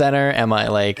 right, and center? Am I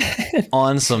like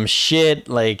on some shit?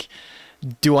 Like,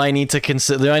 do I need to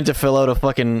fill out a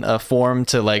fucking form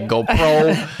to like go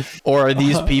pro, or are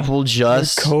these people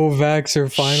just Kovacs are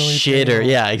finally shitter?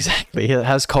 Yeah, exactly.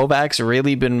 Has Kovacs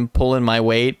really been pulling my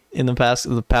weight in the past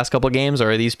couple of games,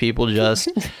 or are these people just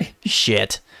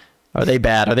shit? Are they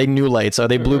bad? Are they new lights? Are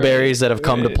they blueberries that have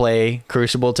come to play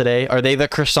Crucible today? Are they the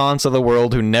croissants of the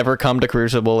world who never come to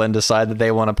Crucible and decide that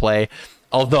they want to play?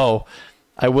 Although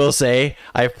I will say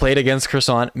I've played against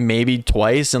Croissant maybe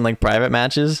twice in like private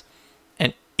matches,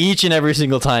 and each and every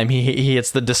single time he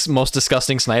hits the most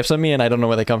disgusting snipes on me, and I don't know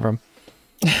where they come from.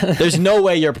 There's no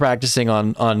way you're practicing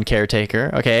on Caretaker,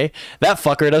 okay? That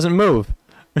fucker doesn't move.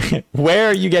 Where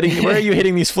are you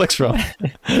hitting these flicks from?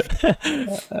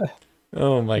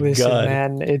 Oh my god.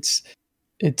 Man, it's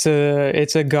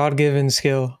a God-given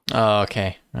skill. Oh,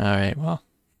 okay. All right. Well.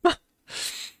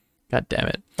 God damn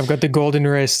it. I've got the golden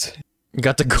wrist. You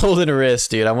got the golden wrist,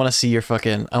 dude. I want to see your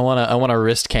fucking I want a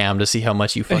wrist cam to see how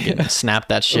much you fucking snap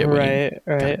that shit. Right.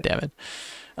 God damn it.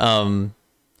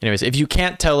 Anyways, if you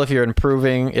can't tell if you're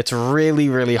improving, it's really,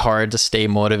 really hard to stay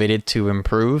motivated to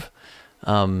improve.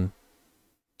 And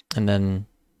then,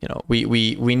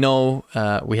 we know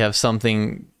we have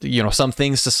something, some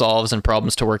things to solve and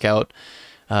problems to work out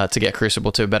to get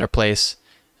Crucible to a better place.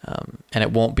 And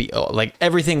it won't be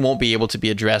everything won't be able to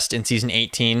be addressed in season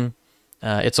 18.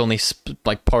 It's only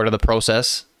part of the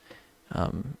process.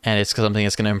 And it's something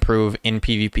that's going to improve in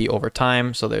PvP over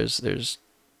time. So there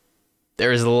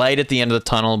is light at the end of the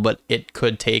tunnel, but it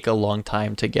could take a long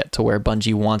time to get to where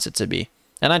Bungie wants it to be.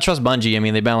 And I trust Bungie. I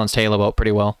mean, they balanced Halo out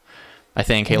pretty well. I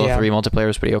think Halo 3 multiplayer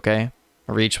was pretty okay.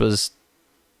 Reach was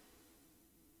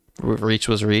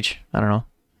Reach. I don't know.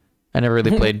 I never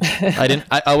really played.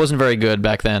 I wasn't very good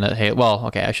back then at Halo. Well,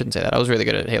 okay, I shouldn't say that. I was really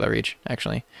good at Halo Reach,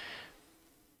 actually.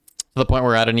 To the point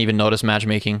where I didn't even notice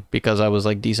matchmaking because I was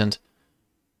decent.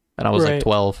 And I was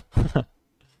 12.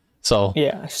 So.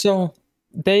 Yeah, so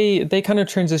they kind of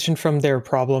transitioned from their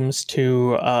problems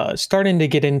to starting to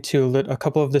get into a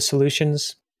couple of the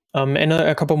solutions, and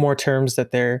a couple more terms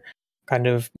that they're kind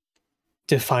of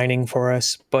defining for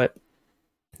us. But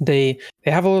they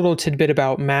have a little tidbit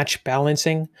about match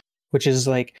balancing, which is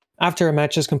after a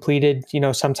match is completed,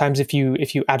 sometimes if you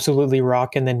absolutely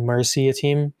rock and then mercy a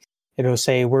team, it'll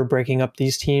say we're breaking up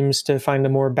these teams to find a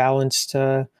more balanced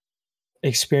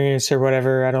experience or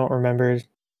whatever. I don't remember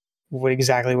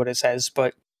exactly what it says,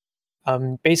 but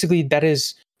basically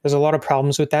there's a lot of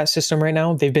problems with that system right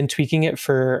now. They've been tweaking it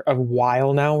for a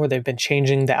while now, where they've been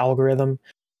changing the algorithm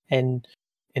and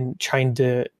trying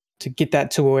to get that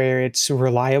to where it's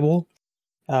reliable.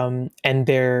 And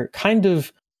they're kind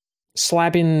of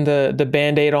slapping the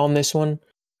band-aid on this one.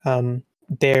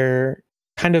 They're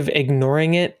kind of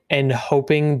ignoring it and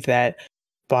hoping that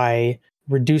by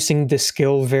reducing the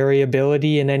skill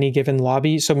variability in any given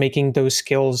lobby, so making those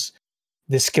skills,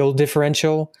 the skill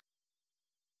differential,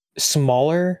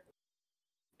 smaller,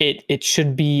 it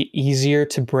should be easier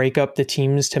to break up the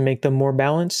teams to make them more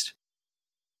balanced.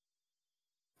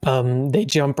 They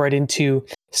jump right into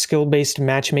skill-based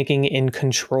matchmaking in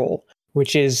Control,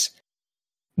 which is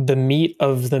the meat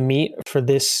of the meat for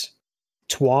this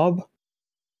TWAB.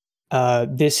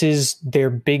 This is their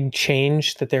big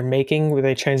change that they're making, where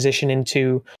they transition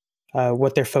into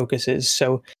what their focus is.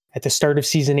 So at the start of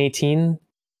season 18,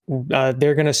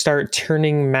 they're going to start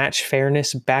turning match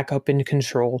fairness back up in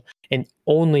Control, and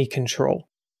only Control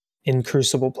in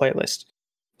Crucible playlist.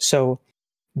 So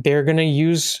they're going to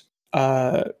use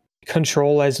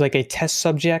Control as a test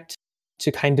subject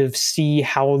to kind of see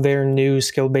how their new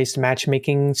skill-based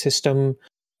matchmaking system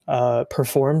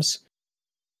performs.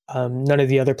 None of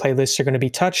the other playlists are going to be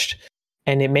touched,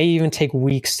 and it may even take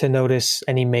weeks to notice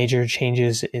any major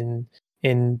changes in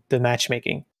the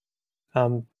matchmaking.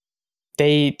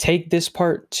 They take this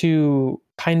part to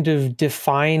kind of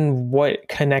define what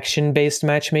connection-based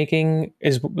matchmaking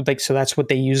is so that's what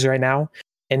they use right now,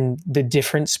 and the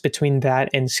difference between that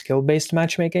and skill-based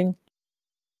matchmaking.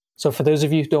 So for those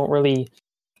of you who don't really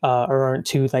or aren't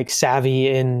too savvy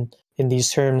in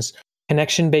these terms,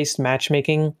 connection-based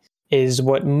matchmaking is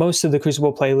what most of the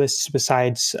Crucible playlists,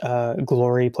 besides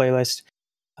Glory playlist,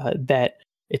 that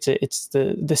it's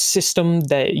the system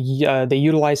that they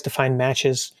utilize to find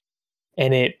matches,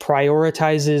 and it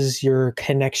prioritizes your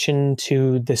connection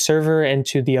to the server and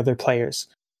to the other players.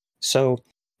 So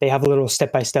they have a little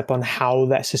step-by-step on how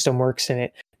that system works, and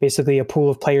it basically, a pool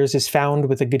of players is found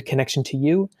with a good connection to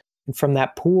you, and from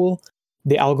that pool,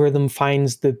 the algorithm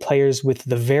finds the players with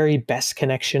the very best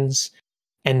connections,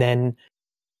 and then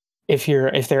if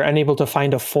they're unable to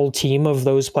find a full team of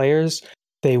those players,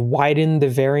 they widen the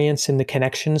variance in the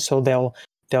connection. So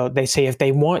they say if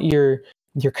they want your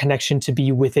connection to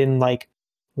be within like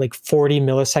 40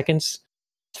 milliseconds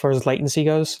as far as latency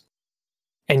goes,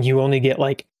 and you only get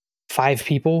 5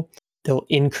 people, they'll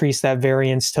increase that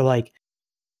variance to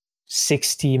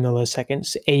 60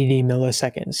 milliseconds, 80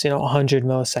 milliseconds, 100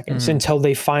 milliseconds, until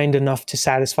they find enough to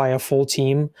satisfy a full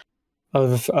team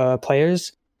of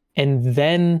players. And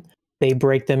then they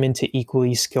break them into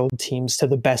equally skilled teams to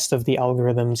the best of the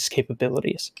algorithm's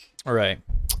capabilities. All right.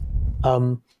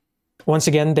 Once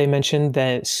again, they mentioned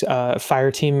that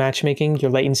fire team matchmaking,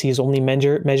 your latency is only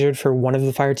measured for one of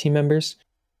the fire team members.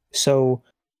 So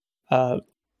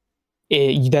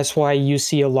that's why you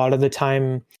see a lot of the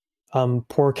time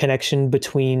poor connection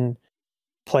between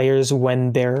players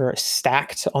when they're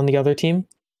stacked on the other team,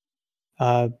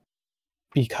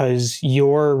 because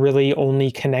you're really only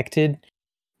connected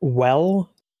well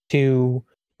to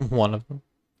one of them,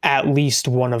 at least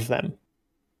one of them.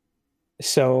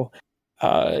 So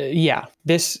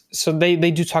so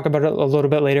they do talk about it a little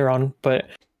bit later on, but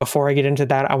before I get into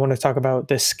that, I want to talk about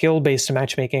the skill-based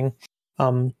matchmaking.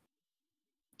 So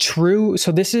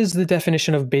this is the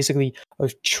definition of basically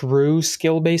of true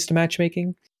skill-based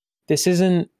matchmaking. This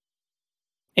isn't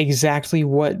exactly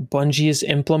what Bungie is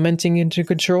implementing into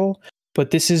Control,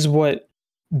 but this is what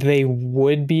they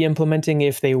would be implementing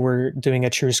if they were doing a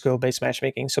true skill-based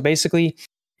matchmaking. So basically,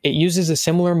 it uses a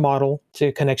similar model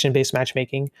to connection-based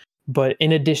matchmaking, but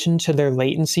in addition to their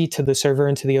latency to the server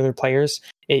and to the other players,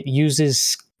 it uses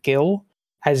skill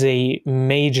as a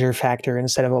major factor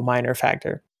instead of a minor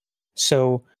factor.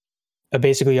 So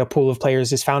basically, a pool of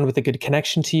players is found with a good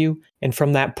connection to you, and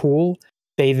from that pool,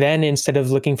 they then, instead of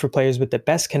looking for players with the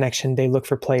best connection, they look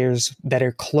for players that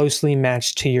are closely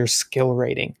matched to your skill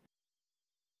rating.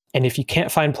 And if you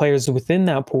can't find players within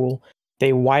that pool,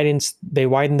 they widen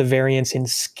the variance in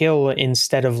skill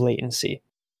instead of latency.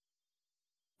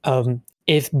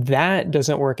 If that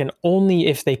doesn't work, and only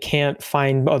if they can't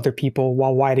find other people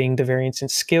while widening the variance in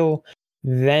skill,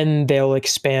 then they'll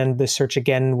expand the search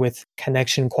again with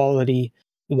connection quality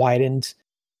widened.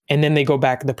 And then they go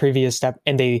back the previous step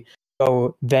and they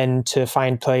go then to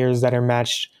find players that are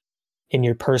matched in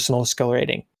your personal skill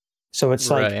rating. So it's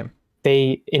like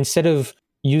they, instead of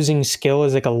using skill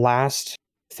as like a last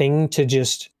thing to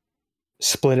just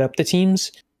split up the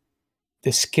teams,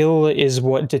 the skill is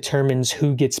what determines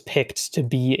who gets picked to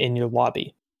be in your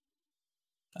lobby.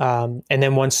 And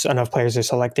then once enough players are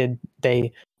selected,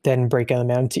 they then break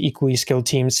them out into equally skilled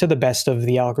teams to the best of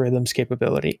the algorithm's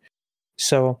capability.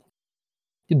 So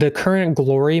the current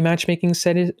glory matchmaking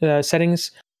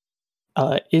settings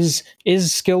is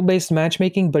skill-based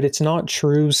matchmaking, but it's not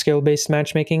true skill-based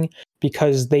matchmaking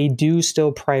because they do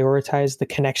still prioritize the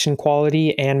connection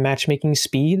quality and matchmaking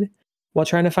speed while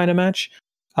trying to find a match.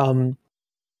 And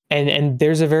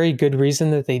there's a very good reason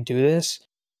that they do this.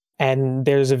 And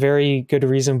there's a very good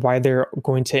reason why they're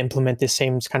going to implement the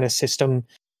same kind of system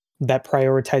that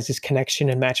prioritizes connection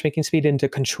and matchmaking speed into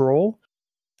Control.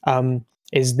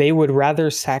 Is they would rather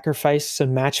sacrifice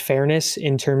some match fairness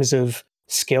in terms of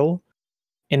skill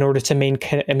in order to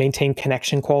maintain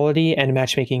connection quality and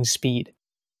matchmaking speed.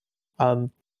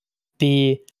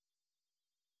 The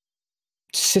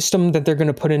system that they're going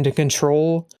to put into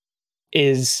Control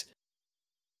is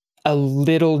a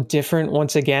little different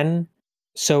once again.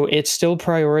 So it still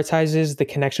prioritizes the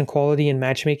connection quality and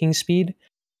matchmaking speed,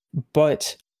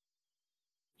 but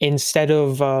instead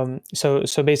of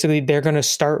so basically they're going to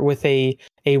start with a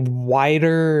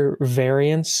wider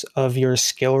variance of your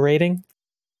skill rating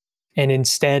and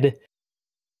instead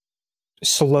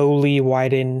slowly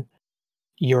widen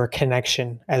your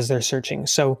connection as they're searching.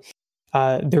 So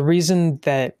the reason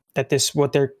that this,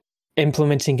 what they're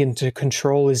implementing into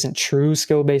Control, isn't true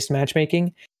skill-based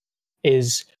matchmaking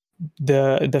is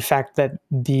the fact that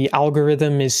the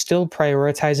algorithm is still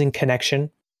prioritizing connection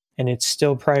and it's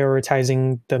still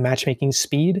prioritizing the matchmaking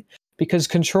speed, because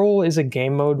Control is a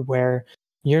game mode where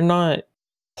you're not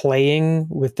playing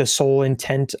with the sole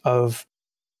intent of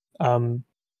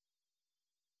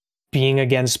being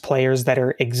against players that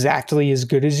are exactly as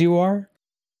good as you are.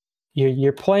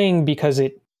 You're playing because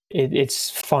it's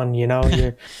fun, you know.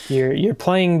 You're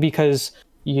playing because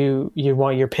you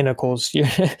want your pinnacles. You're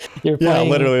playing, yeah,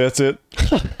 literally that's it.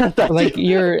 Like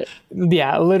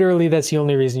literally that's the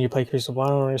only reason you play Crucible. I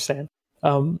don't understand.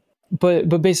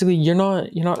 But basically you're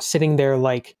not sitting there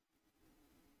like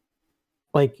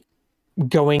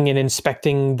going and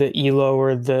inspecting the elo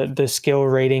or the skill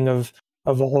rating of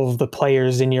all of the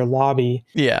players in your lobby.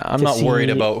 Yeah, I'm not worried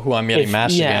about who I'm getting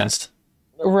matched against.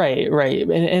 Right.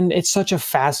 And it's such a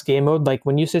fast game mode. Like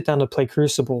when you sit down to play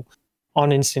Crucible,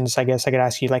 on instance, I guess I could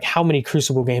ask you, like, how many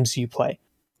Crucible games do you play?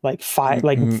 Like 5,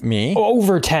 like me?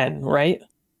 Over 10, right?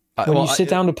 When you sit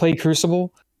down to play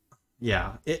Crucible,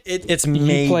 yeah, it's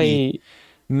maybe play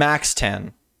max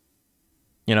 10.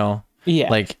 You know, yeah.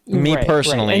 Like me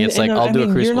personally, right. It's like I'll do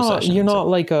a Crucible session. You're not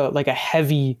like a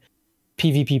heavy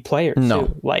PvP player. No,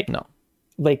 too. No.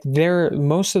 Like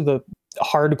most of the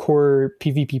hardcore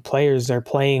PvP players are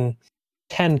playing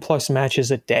 10 plus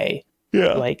matches a day.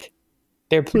 Yeah, like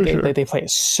they play it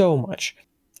so much,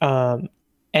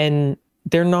 and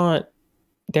they're not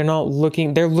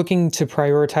looking, they're looking to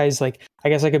prioritize, like, I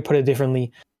guess I could put it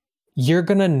differently. You're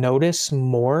gonna notice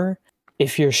more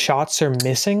if your shots are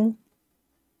missing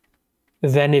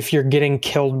than if you're getting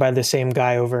killed by the same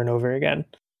guy over and over again.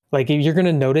 Like, you're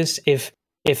gonna notice if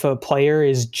a player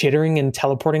is jittering and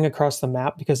teleporting across the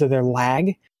map because of their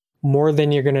lag, more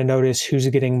than you're gonna notice who's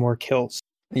getting more kills.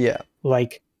 Yeah.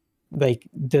 Like the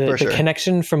sure.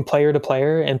 connection from player to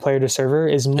player and player to server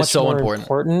is much so more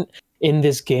important in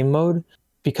this game mode,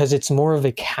 because it's more of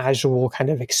a casual kind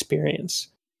of experience.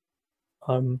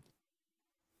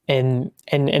 And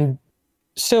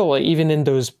still, like, even in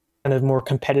those kind of more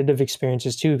competitive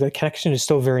experiences too, the connection is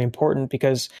still very important,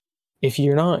 because if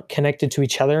you're not connected to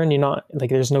each other and you're not,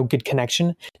 like, there's no good connection,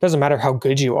 it doesn't matter how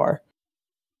good you are.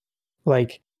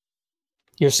 Like,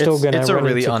 you're still gonna it's a run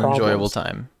really into unenjoyable problems.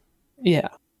 time. Yeah.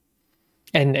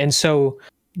 And so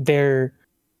they're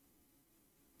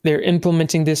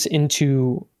implementing this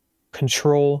into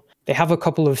Control. They have a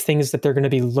couple of things that they're going to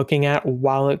be looking at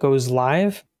while it goes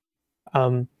live.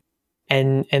 And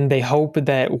they hope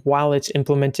that while it's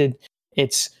implemented,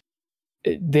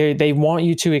 they want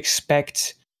you to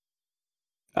expect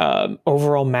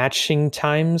overall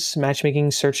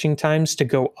matchmaking searching times to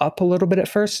go up a little bit at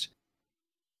first.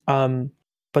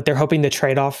 But they're hoping the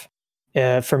trade-off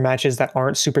for matches that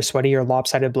aren't super sweaty or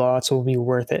lopsided blowouts will be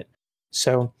worth it.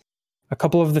 So a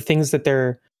couple of the things that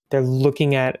they're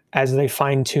looking at as they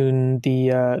fine-tune the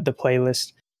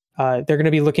playlist, they're going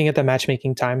to be looking at the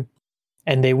matchmaking time,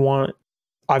 and they want,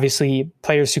 obviously,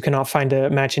 players who cannot find a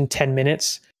match in 10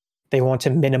 minutes, they want to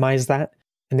minimize that,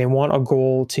 and they want a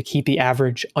goal to keep the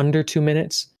average under 2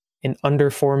 minutes and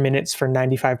under 4 minutes for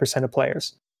 95% of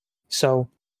players. So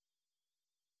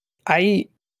I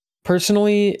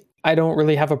personally, I don't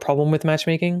really have a problem with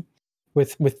matchmaking,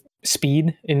 with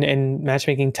speed and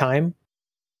matchmaking time.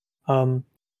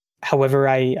 However,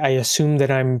 I assume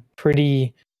that I'm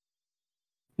pretty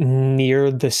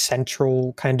near the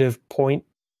central kind of point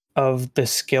of the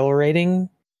skill rating,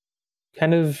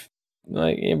 kind of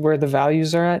like where the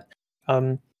values are at.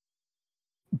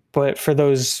 But for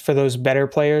those better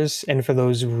players and for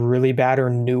those really bad or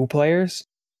new players,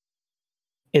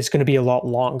 it's going to be a lot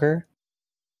longer.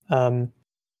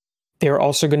 They're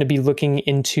also going to be looking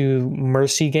into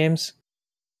mercy games.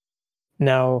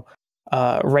 Now,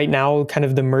 right now, kind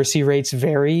of the mercy rates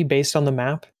vary based on the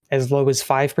map, as low as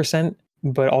 5%,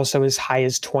 but also as high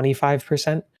as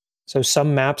 25%. So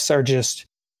some maps are just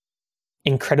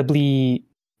incredibly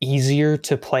easier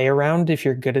to play around if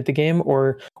you're good at the game,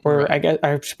 or right. I guess I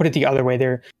have to put it the other way.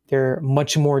 They're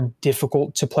much more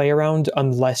difficult to play around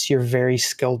unless you're very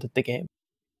skilled at the game.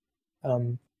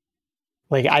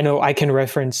 Like, I know I can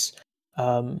reference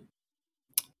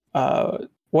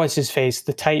what's his face,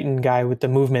 the Titan guy with the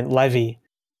movement, Levy.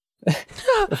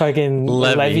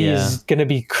 Levy is gonna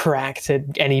be cracked at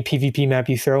any PvP map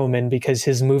you throw him in, because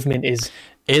his movement is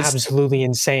absolutely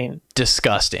insane,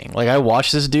 disgusting. Like, I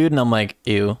watch this dude and I'm like,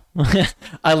 ew.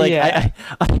 I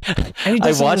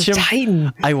watch him.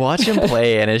 Titan. I watch him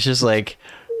play and it's just like,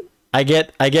 I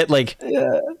get like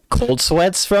cold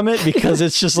sweats from it, because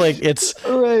it's just like, it's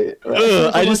right.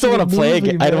 I just don't want to play.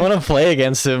 I don't want to play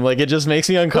against him. Like, it just makes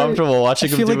me uncomfortable watching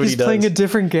him do what he does. I feel like he's playing a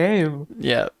different game.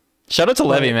 Yeah. Shout out to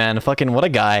Levy, man. Fucking what a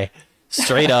guy.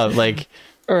 Straight up, like.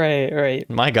 Right.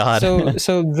 My God.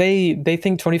 So they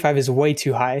think 25 is way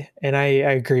too high, and I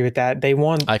agree with that. They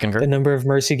want the number of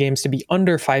mercy games to be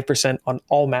under 5% on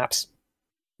all maps,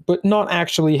 but not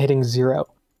actually hitting 0.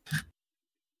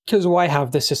 Because why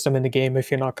have the system in the game if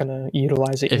you're not going to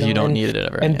utilize it? If you don't need it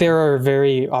ever. And there are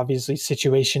very obviously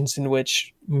situations in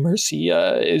which mercy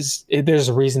there's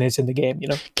a reason it's in the game.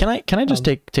 Can I just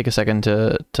take a second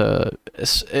to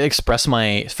express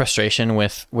my frustration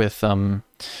with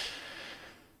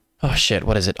oh shit,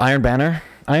 what is it? Iron Banner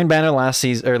last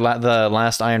season, or the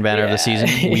last Iron Banner of the season,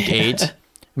 week 8.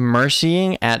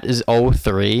 Mercying at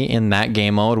 0-3 in that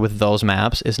game mode with those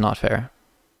maps is not fair.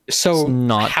 So it's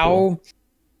not cool.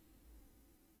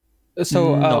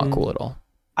 So not cool at all.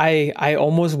 I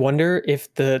almost wonder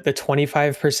if the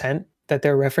 25% that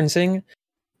they're referencing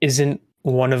isn't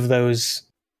one of those.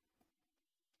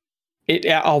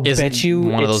 I'll bet you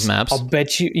one of those maps. I'll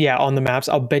bet you, on the maps.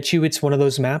 I'll bet you it's one of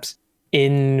those maps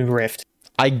in Rift.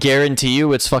 I guarantee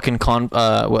you it's fucking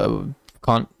convergence.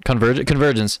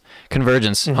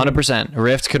 100%.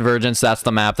 Rift convergence. That's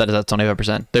the map that is at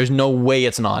 25%. There's no way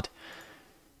it's not.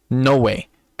 No way.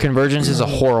 Convergence is a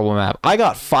horrible map. I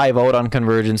got 5-0 on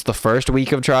Convergence the first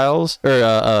week of Trials,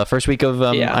 or first week of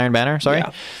Iron Banner. Sorry.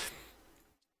 Yeah.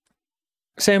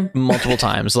 Same. Multiple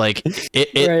times. Like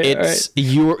it's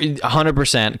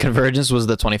 100%. Convergence was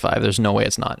the 25. There's no way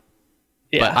it's not.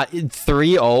 But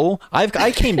 3-0,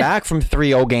 I came back from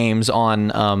 3-0 games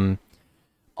on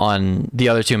the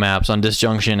other two maps, on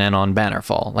Disjunction and on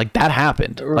Bannerfall. Like, that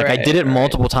happened. Like, I did it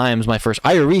multiple times.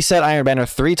 I reset Iron Banner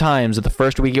 3 times the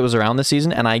first week it was around this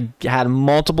season, and I had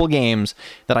multiple games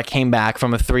that I came back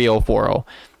from a 3-0, 4-0.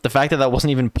 The fact that that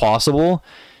wasn't even possible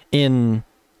in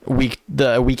week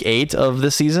 8 of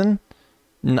this season,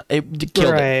 it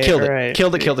killed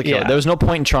it. Yeah. There was no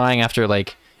point in trying after,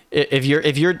 like, if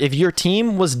your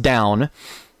team was down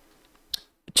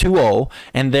 2-0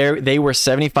 and they were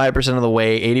 75% of the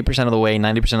way, 80% of the way,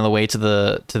 90% of the way to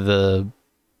the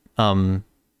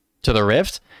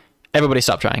rift, everybody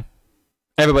stopped trying.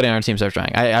 Everybody on our team started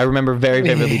trying. I remember very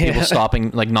vividly people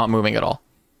stopping, like, not moving at all.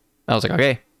 I was like,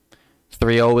 okay,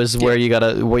 3-0 is where you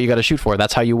gotta shoot for.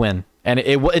 That's how you win. And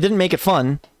it didn't make it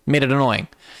fun, it made it annoying.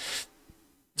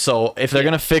 So if they're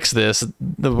gonna fix this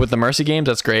with the Mercy games,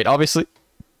 that's great. Obviously,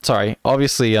 I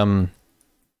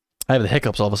have the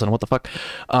hiccups all of a sudden. What the fuck?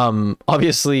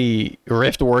 Obviously,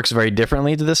 Rift works very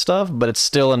differently to this stuff, but it's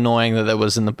still annoying that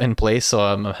was in place. So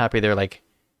I'm happy they're, like,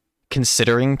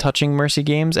 considering touching Mercy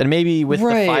games, and maybe with the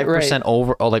 5%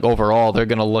 overall, they're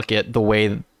gonna look at the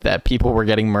way that people were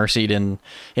getting mercied in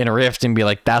Rift and be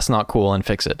like, that's not cool, and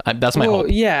fix it. That's my hope.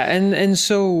 Yeah, and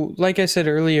so, like I said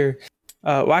earlier,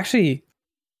 so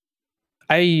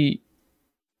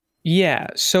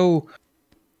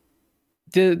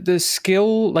the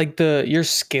skill, like your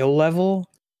skill level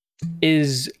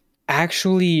is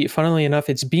actually, funnily enough,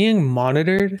 it's being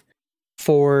monitored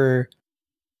for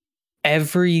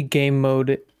every game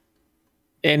mode,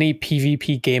 any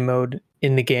PvP game mode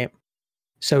in the game.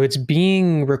 So it's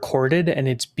being recorded and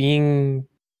it's being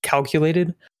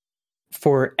calculated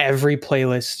for every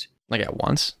playlist, like, at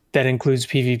once, that includes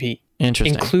PvP.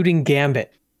 Interesting. Including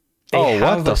Gambit. They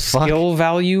have what the fuck? Skill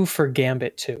value for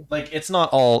Gambit too. Like, it's not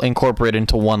all incorporated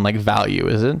into one, like, value,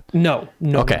 is it? No.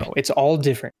 Okay. No. It's all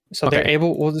different. So they're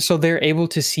able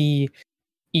to see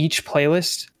each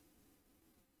playlist,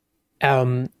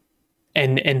 and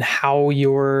how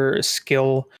your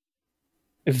skill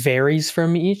varies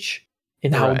from each,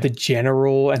 and how the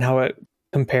general, and how it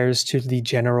compares to the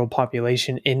general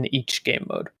population in each game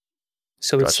mode.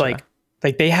 So it's like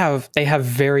they have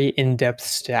very in-depth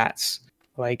stats.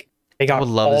 Like, they got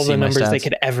all the numbers they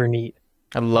could ever need.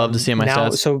 I'd love to see my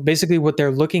stats. So basically what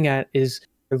they're looking at is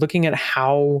they're looking at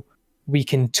how we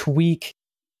can tweak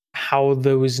how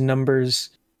those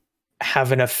numbers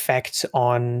have an effect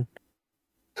on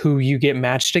who you get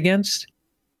matched against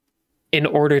in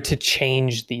order to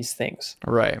change these things.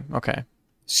 Right. Okay.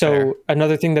 So Fair.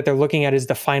 Another thing that they're looking at is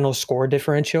the final score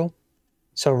differential.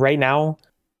 So right now,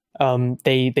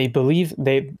 they believe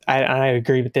I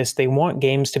agree with this. They want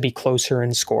games to be closer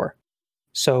in score.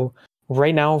 So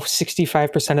right now,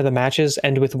 65% of the matches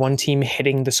end with one team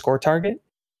hitting the score target.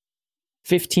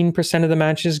 15% of the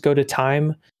matches go to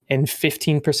time, and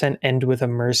 15% end with a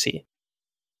mercy.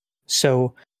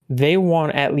 So they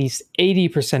want at least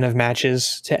 80% of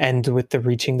matches to end with the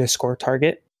reaching the score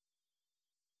target,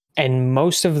 and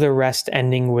most of the rest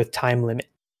ending with time limit.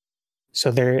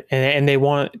 So they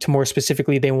want to, more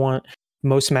specifically, they want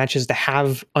most matches to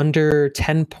have under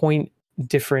 10-point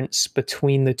difference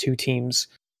between the two teams,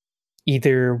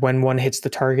 either when one hits the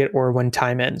target or when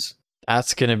time ends.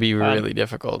 That's going to be really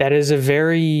difficult. That's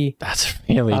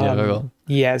really difficult.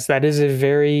 Yes, that is a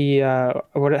very, how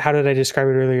did I describe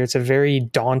it earlier? It's a very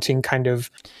daunting kind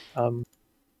of,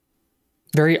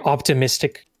 very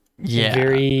optimistic,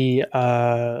 very,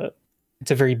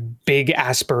 it's a very big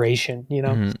aspiration, you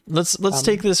know? Mm-hmm. Let's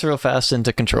take this real fast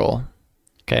into Control.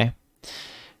 Okay.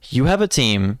 You have a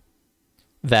team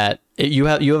that you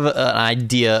have an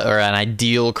idea or an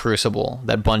ideal Crucible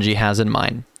that Bungie has in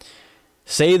mind.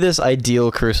 Say this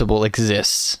ideal Crucible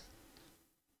exists.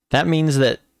 That means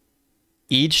that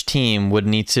each team would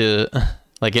need to,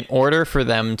 like, in order for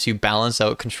them to balance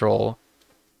out Control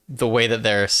the way that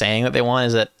they're saying that they want,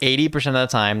 is that 80% of the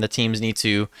time the teams need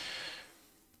to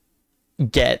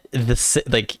get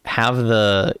have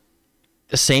the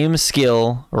same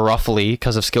skill, roughly,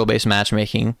 because of skill-based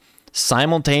matchmaking,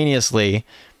 simultaneously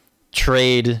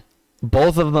trade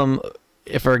both of them.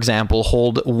 If, for example,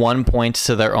 hold 1 point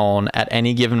to their own at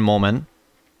any given moment,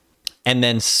 and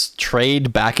then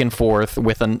trade back and forth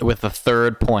with a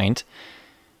third point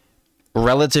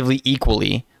relatively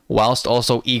equally, whilst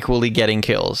also equally getting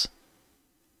kills.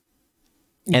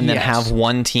 And then have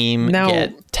one team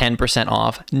get 10%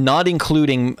 off, not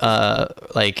including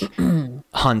like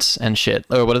hunts and shit,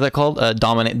 or what is that called?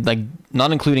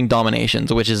 Not including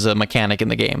dominations, which is a mechanic in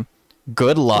the game.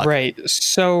 Good luck. Right.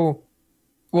 So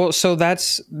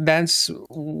that's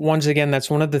once again, that's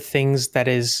one of the things that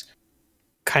is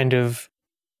kind of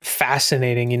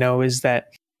fascinating, is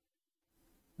that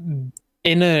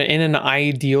in an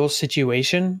ideal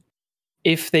situation,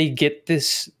 if they get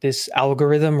this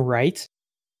algorithm right,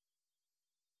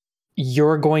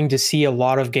 you're going to see a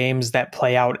lot of games that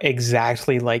play out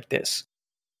exactly like this.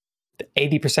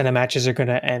 80% of matches are going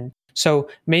to end. So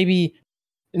maybe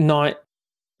not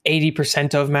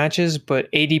 80% of matches,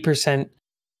 but 80%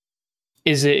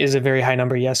 is a very high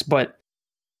number, yes. But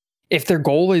if their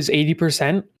goal is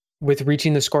 80% with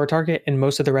reaching the score target and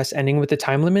most of the rest ending with the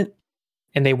time limit,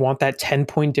 and they want that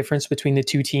 10-point difference between the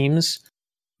two teams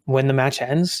when the match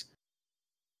ends,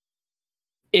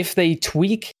 if they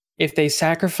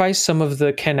sacrifice some of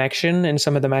the connection and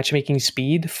some of the matchmaking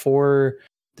speed for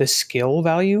the skill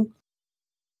value,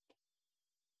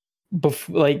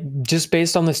 just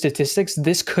based on the statistics,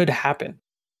 this could happen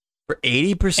for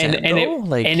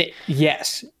 80%.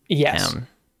 Yes. Damn.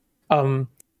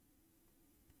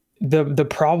 The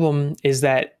problem is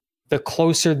that the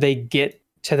closer they get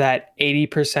to that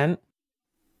 80%,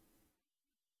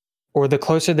 or the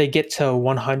closer they get to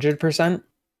 100%,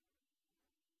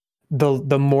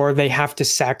 the more they have to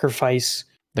sacrifice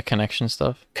the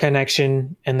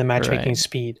connection and the matchmaking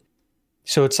speed.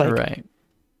 So it's like, right.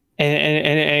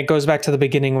 And it goes back to the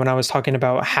beginning when I was talking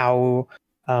about how,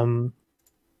 the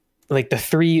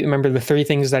three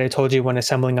things that I told you when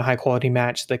assembling a high quality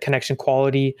match: the connection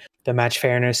quality, the match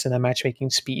fairness, and the matchmaking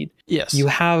speed. Yes. You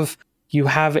have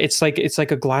it's like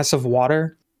a glass of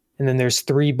water, and then there's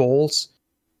 3 bowls,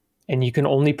 and you can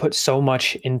only put so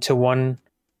much into 1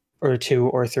 or 2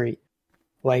 or 3.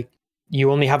 Like,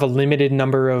 you only have a limited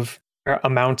number of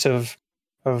amount of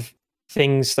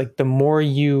things. Like, the more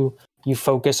you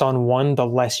focus on one, the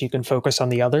less you can focus on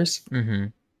the others. Mm-hmm.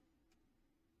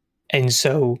 And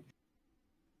so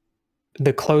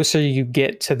the closer you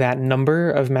get to that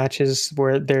number of matches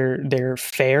where they're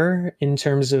fair in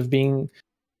terms of being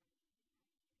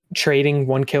trading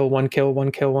 1 kill, 1 kill,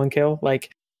 1 kill, 1 kill,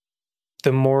 like,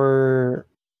 the more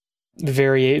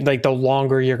the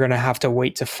longer you're going to have to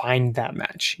wait to find that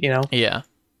match, Yeah.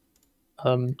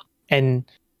 And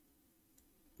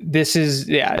this is,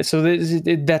 so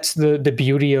that's the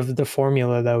beauty of the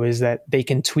formula, though, is that they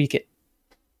can tweak it.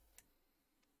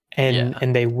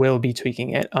 And they will be tweaking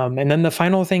it. And then the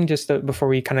final thing, before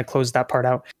we kind of close that part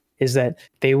out, is that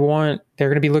they're going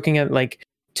to be looking at, like,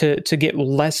 to get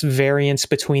less variance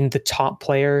between the top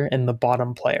player and the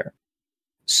bottom player.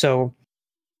 So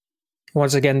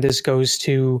once again, this goes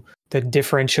to the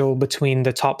differential between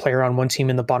the top player on one team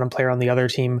and the bottom player on the other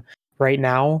team. Right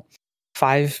now,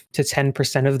 5 to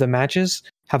 10% of the matches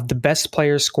have the best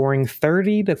player scoring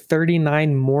 30 to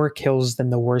 39 more kills than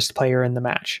the worst player in the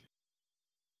match.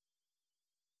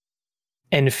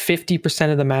 And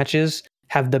 50% of the matches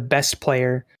have the best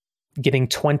player getting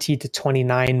 20 to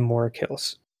 29 more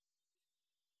kills.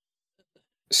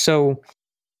 So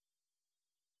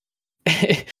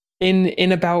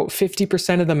in about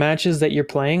 50% of the matches that you're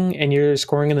playing and you're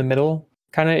scoring in the middle,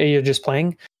 you're just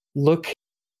playing, look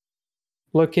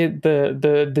at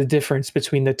the difference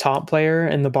between the top player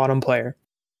and the bottom player.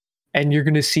 And you're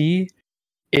going to see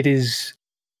it is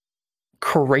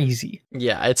crazy.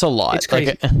 Yeah, it's a lot. It's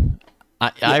crazy.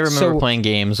 I remember playing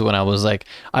games when I was like,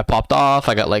 I popped off,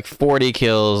 I got like 40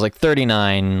 kills, like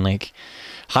 39, like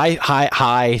high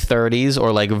 30s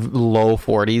or like low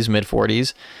 40s, mid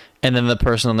 40s, and then the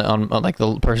person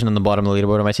the person in the bottom of the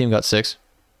leaderboard on my team got 6.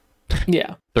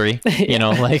 Yeah. 3.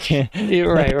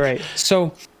 Right.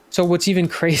 So what's even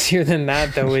crazier than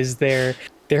that, though, is their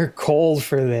goal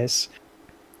for this.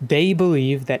 They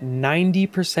believe that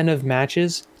 90% of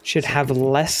matches should have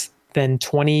less than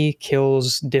 20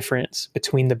 kills difference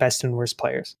between the best and worst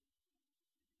players.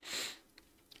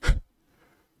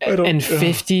 And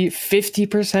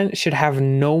 50% should have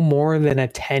no more than a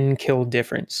 10 kill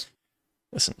difference.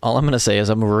 Listen, all I'm going to say is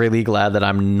I'm really glad that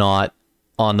I'm not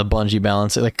on the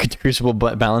Bungie Crucible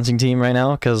balancing team right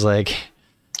now, because like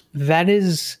that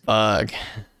is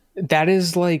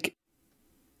like,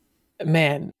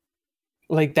 man,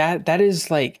 like that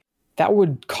is like, that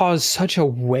would cause such a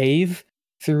wave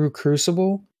through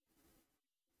Crucible.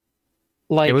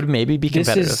 Like, it would maybe be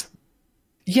competitive.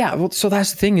 So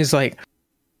that's the thing, is like,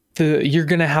 you're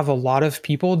gonna have a lot of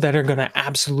people that are gonna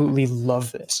absolutely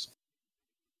love this.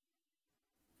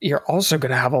 You're also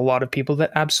gonna have a lot of people that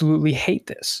absolutely hate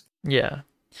this. Yeah,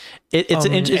 it's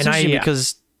interesting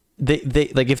because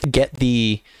they like, if they get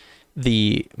the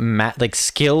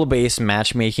skill based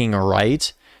matchmaking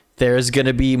right, there's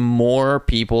gonna be more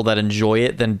people that enjoy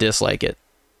it than dislike it.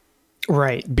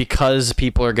 Right. because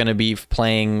people are going to be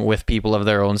playing with people of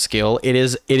their own skill. It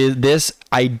is this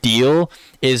ideal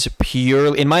is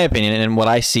pure, in my opinion, and what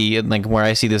I see, like where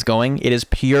I see this going, it is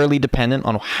purely dependent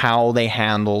on how they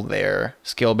handle their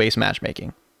skill-based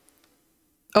matchmaking.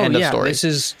 Oh End of yeah, story.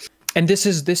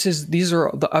 these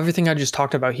are everything I just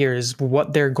talked about here is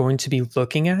what they're going to be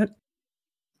looking at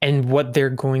and what they're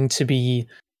going to be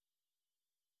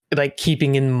like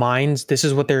keeping in mind. This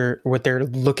is what they're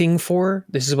looking for.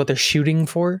 This is what they're shooting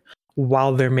for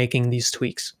while they're making these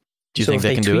tweaks. Do you So think if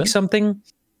they can do tweak it? something,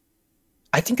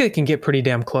 I think they can get pretty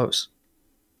damn close.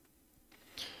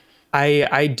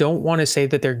 I don't want to say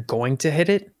that they're going to hit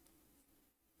it.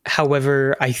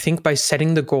 However, I think by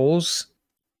setting the goals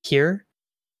here,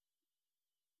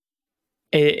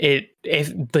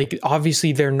 if like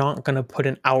obviously they're not going to put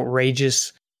an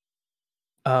outrageous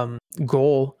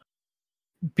goal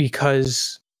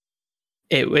because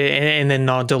it and then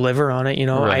not deliver on it, you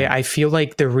know. Right. I feel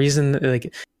like the reason,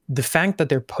 like the fact that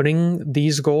they're putting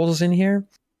these goals in here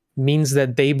means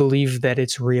that they believe that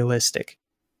it's realistic,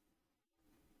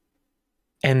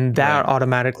 and that Right.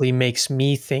 automatically makes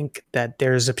me think that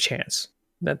there's a chance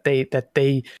that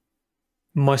they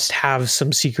must have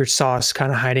some secret sauce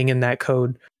kind of hiding in that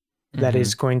code that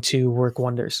is going to work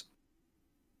wonders.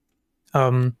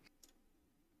 Do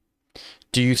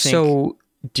you think So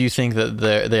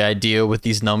that the idea with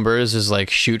these numbers is like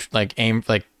shoot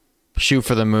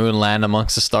for the moon, land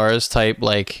amongst the stars type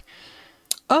like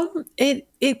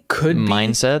it could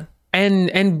mindset? be.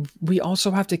 And we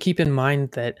also have to keep in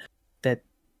mind that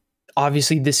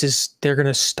obviously they're going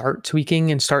to start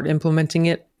tweaking and start implementing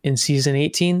it in season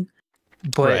 18,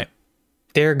 but Right.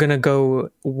 they're going to go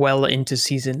well into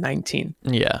season 19.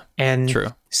 Yeah. And true.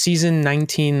 Season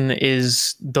 19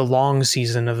 is the long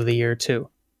season of the year too.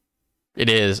 It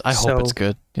is. I hope it's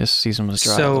good. This season was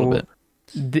dry a little bit.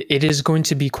 It is going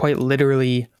to be quite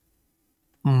literally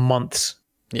months.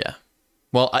 Yeah.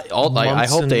 Well, I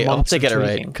hope they get it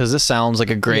right, because this sounds like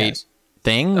a great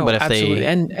thing. But if absolutely.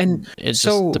 And it's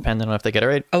so just dependent on if they get it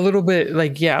right. A little bit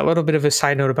of a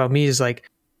side note about me is like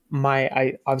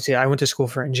I went to school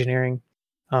for engineering,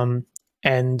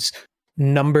 and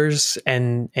numbers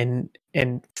and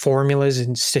formulas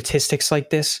and statistics like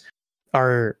this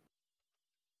are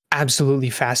absolutely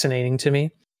fascinating to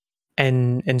me.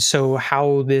 And so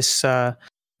how this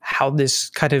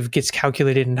kind of gets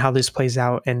calculated and how this plays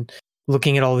out, and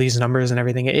looking at all these numbers and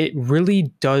everything, it really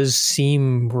does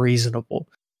seem reasonable.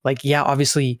 Like, yeah,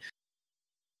 obviously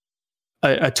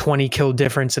a 20 kill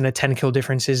difference and a 10 kill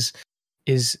difference is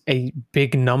a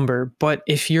big number, but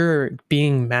if you're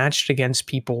being matched against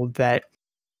people that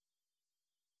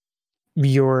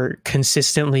you're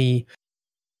consistently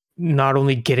not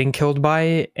only getting killed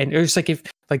by, and it's like if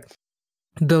like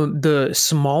the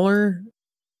smaller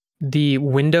the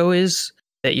window is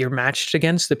that you're matched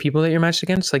against, the people that you're matched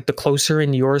against, like the closer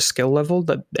in your skill level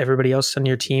that everybody else on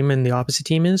your team and the opposite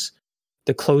team is,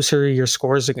 the closer your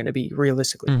scores are going to be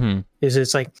realistically.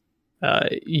 It's like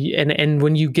and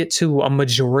when you get to a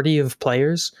majority of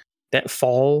players that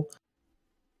fall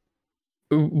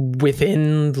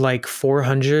within like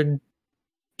 400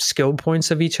 skill points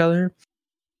of each other,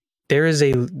 there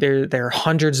are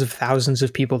hundreds of thousands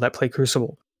of people that play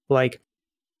Crucible. Like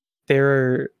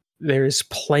there's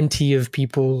plenty of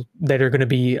people that are going to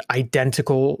be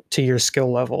identical to your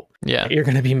skill level. Yeah, that you're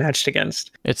going to be matched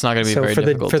against. It's not going to be very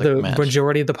difficult for the match.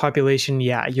 majority of the population.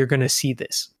 Yeah, you're going to see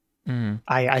this.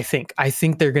 I think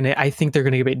they're going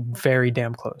to get very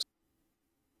damn close.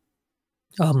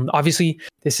 Obviously,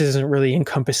 this doesn't really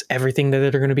encompass everything that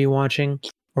they're going to be watching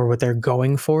or what they're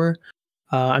going for.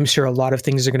 I'm sure a lot of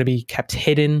things are going to be kept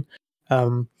hidden,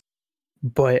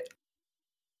 but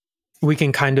we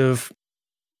can kind of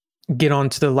get on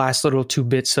to the last little 2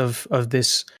 bits of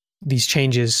these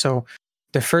changes. So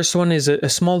the first one is a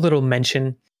small little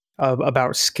mention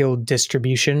about skill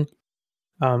distribution.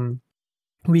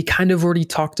 We kind of already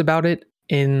talked about it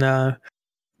in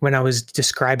when I was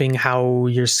describing how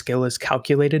your skill is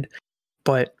calculated,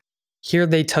 but here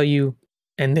they tell you,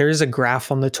 and there is a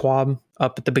graph on the TWAB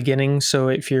up at the beginning. So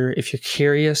if you're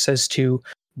curious as to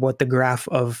what the graph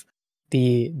of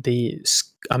the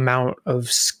amount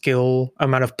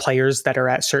of players that are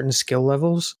at certain skill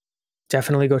levels,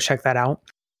 definitely go check that out.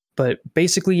 But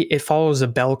basically it follows a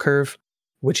bell curve,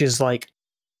 which is like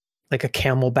a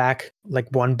camelback, like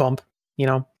one bump, you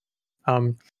know.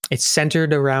 It's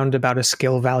centered around about a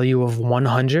skill value of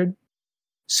 100.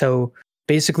 So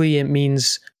basically it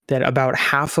means that about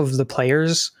half of the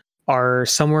players are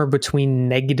somewhere between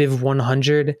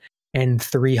 -100 and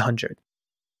 300.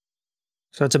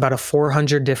 So it's about a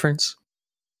 400 difference.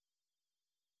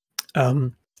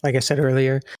 Like I said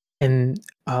earlier, And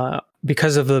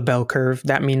because of the bell curve,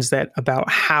 that means that about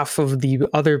half of the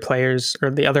other players,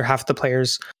 or the other half of the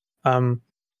players,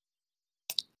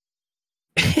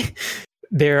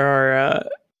 there are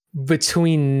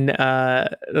between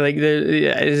like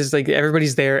it's like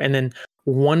everybody's there, and then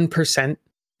 1%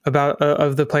 about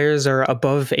of the players are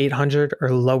above 800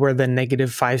 or lower than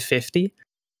negative 550.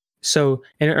 So,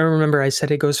 and I remember I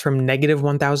said it goes from negative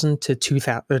 1000 to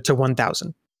 2000 to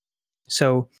 1000.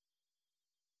 So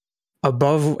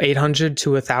above 800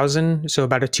 to 1000, so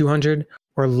about a 200,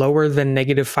 or lower than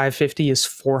negative 550 is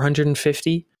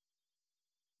 450.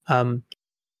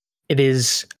 It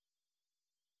is,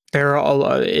 there are a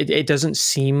lot, it doesn't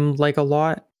seem like a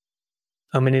lot.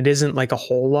 I mean, it isn't like a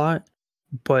whole lot,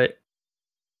 but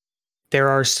there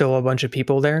are still a bunch of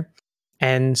people there.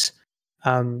 And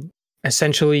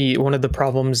essentially, one of the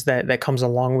problems that comes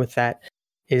along with that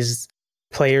is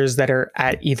players that are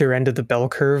at either end of the bell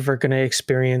curve are going to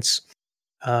experience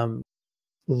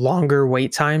longer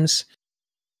wait times.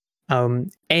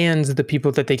 And the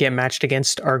people that they get matched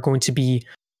against are going to be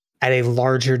at a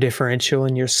larger differential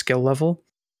in your skill level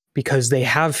because they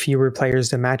have fewer players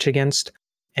to match against.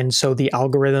 And so the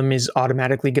algorithm is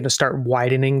automatically going to start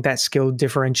widening that skill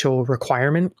differential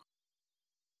requirement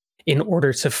in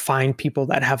order to find people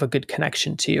that have a good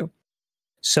connection to you.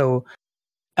 So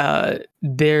what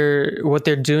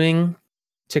they're doing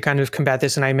to kind of combat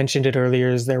this, and I mentioned it earlier,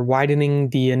 is they're widening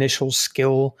the initial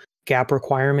skill gap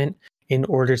requirement in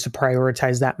order to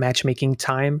prioritize that matchmaking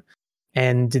time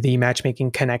and the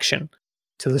matchmaking connection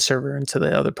to the server and to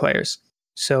the other players.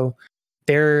 So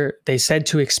they said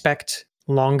to expect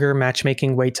longer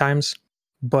matchmaking wait times,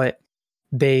 but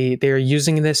they're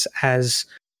using this as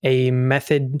a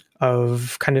method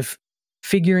of kind of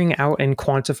figuring out and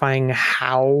quantifying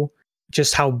how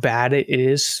bad it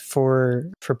is for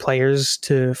players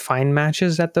to find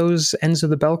matches at those ends of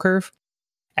the bell curve,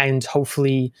 and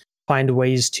hopefully find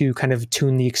ways to kind of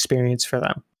tune the experience for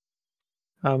them.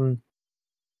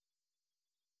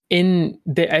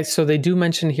 So they do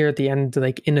mention here at the end,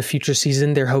 like in a future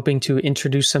season, they're hoping to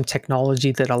introduce some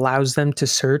technology that allows them to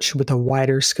search with a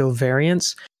wider skill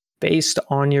variance based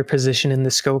on your position in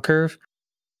the skill curve,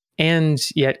 and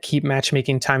yet keep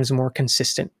matchmaking times more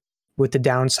consistent, with the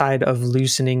downside of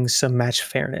loosening some match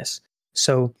fairness.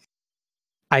 So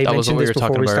I mentioned this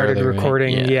before we started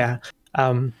recording. Right? Yeah.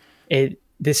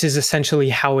 This is essentially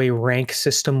how a rank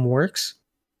system works,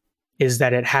 is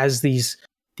that it has these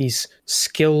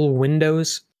skill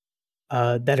windows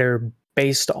that are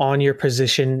based on your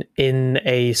position in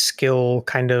a skill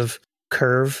kind of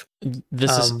curve.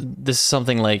 This is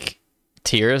something like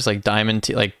tiers, like diamond,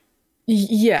 like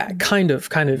yeah, kind of,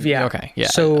 yeah. Okay, yeah.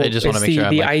 So I just want to make sure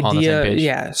I'm like idea, on the same page.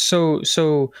 Yeah,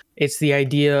 so it's the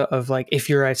idea of like if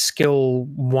you're at skill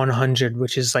 100,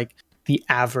 which is like the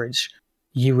average,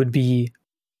 you would be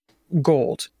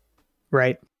gold,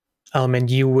 right?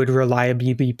 And you would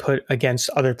reliably be put against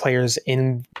other players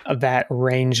in that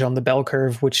range on the bell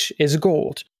curve, which is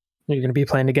gold. You're going to be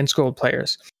playing against gold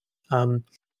players.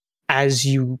 As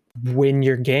you win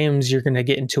your games, you're going to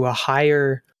get into a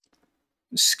higher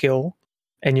skill,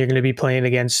 and you're going to be playing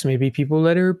against maybe people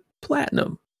that are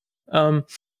platinum.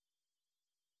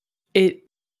 It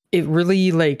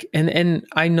really like, and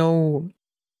I know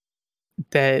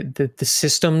that the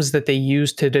systems that they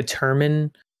use to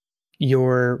determine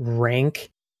your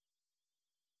rank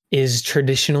is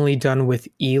traditionally done with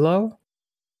elo,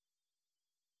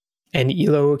 and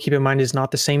elo, keep in mind, is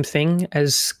not the same thing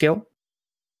as skill.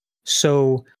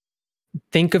 So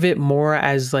think of it more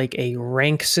as like a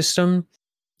rank system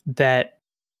that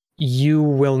you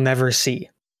will never see.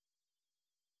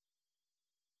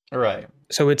 Right.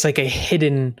 So it's like a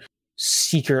hidden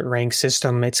secret rank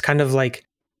system. It's kind of like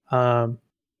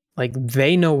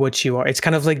they know what you are. It's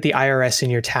kind of like the IRS in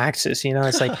your taxes, you know?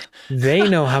 It's like they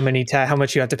know how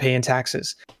much you have to pay in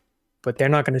taxes, but they're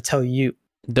not going to tell you.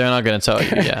 They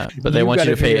but they want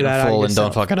you to pay it in full and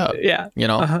don't fuck it up. Yeah. You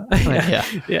know?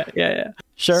 Yeah.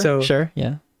 Sure.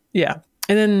 Yeah. Yeah.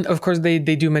 And then of course they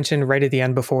do mention right at the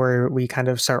end, before we kind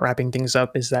of start wrapping things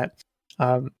up, is that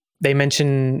they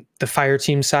mention the fire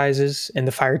team sizes and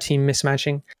the fire team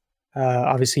mismatching.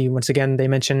 Obviously, once again, they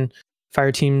mention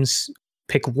fire teams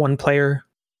pick one player.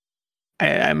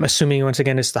 I'm assuming once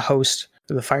again it's the host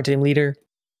or the fire team leader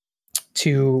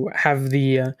to have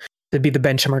to be the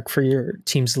benchmark for your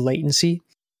team's latency.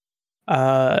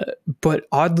 But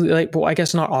oddly, like, well, I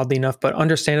guess not oddly enough, but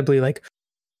understandably, like,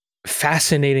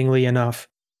 fascinatingly enough,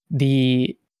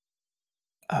 the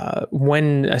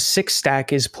when a 6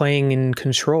 stack is playing in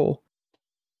control,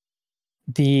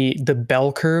 the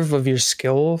bell curve of your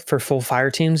skill for full fire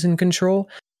teams in control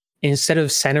instead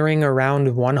of centering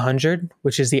around 100,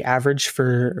 which is the average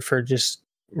for just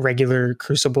regular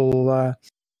Crucible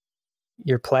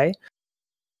your play,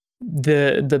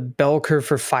 the bell curve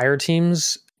for fire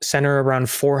teams center around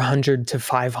 400 to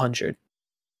 500.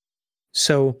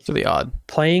 So the odd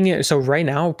playing it. So right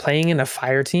now, playing in a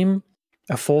fire team,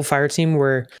 a full fire team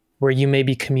where you may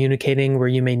be communicating, where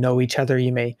you may know each other,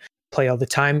 you may play all the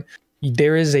time.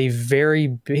 There is a very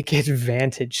big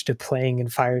advantage to playing in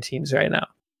fire teams right now.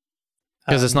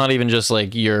 Because it's not even just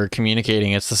like you're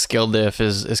communicating; it's the skill diff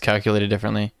is calculated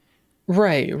differently.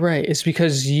 Right. It's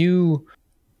because you're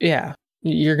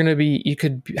gonna be. You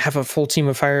could have a full team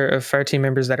of fire team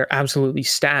members that are absolutely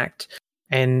stacked,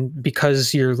 and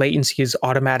because your latency is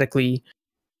automatically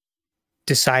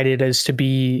decided as to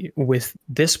be with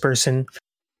this person,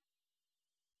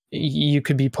 you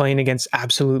could be playing against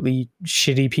absolutely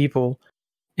shitty people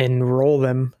and roll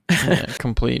them.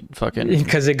 Complete fucking,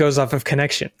 because it goes off of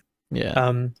connection.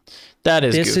 Yeah. That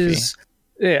is this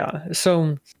goofy.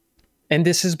 So, and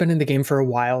this has been in the game for a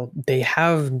while. They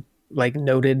have like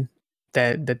noted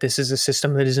that this is a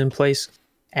system that is in place,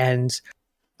 and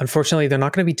unfortunately they're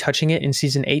not going to be touching it in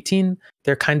season 18.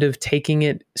 They're kind of taking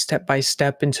it step by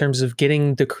step in terms of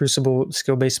getting the Crucible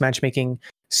skill-based matchmaking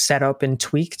set up and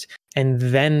tweaked, and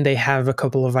then they have a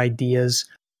couple of ideas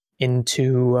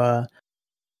into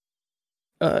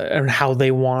and how they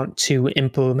want to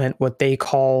implement what they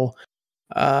call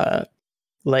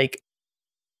like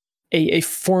a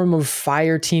form of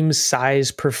fire team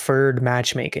size preferred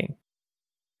matchmaking.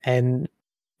 And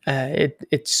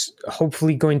it's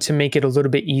hopefully going to make it a little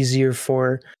bit easier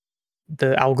for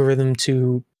the algorithm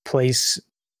to place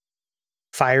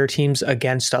fire teams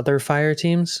against other fire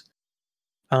teams,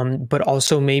 but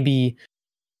also maybe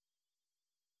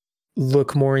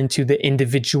look more into the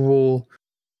individual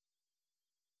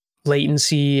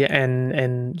latency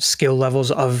and skill levels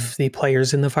of the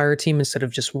players in the fire team instead of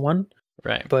just one.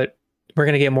 Right. But we're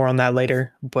going to get more on that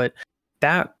later. But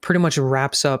that pretty much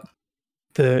wraps up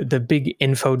the big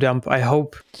info dump. I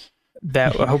hope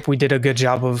we did a good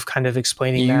job of kind of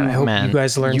explaining that. I hope you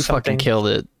guys learned something. You fucking killed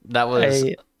it. That was...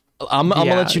 I'm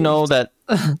gonna let you know that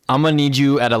I'm gonna need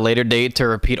you at a later date to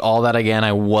repeat all that again.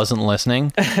 I wasn't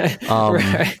listening.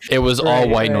 It was all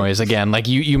white noise again. Like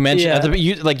you mentioned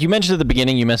you mentioned at the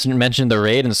beginning. You mentioned the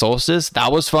raid and solstice.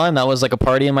 That was fun. That was like a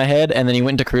party in my head. And then you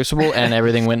went into Crucible and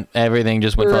everything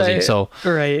just went fuzzy. So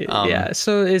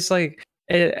So it's like,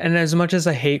 and as much as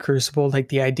I hate Crucible, like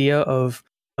the idea of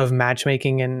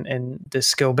matchmaking and the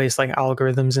skill based like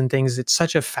algorithms and things, it's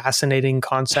such a fascinating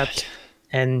concept.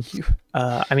 And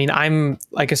I mean, I'm,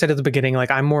 like I said at the beginning, like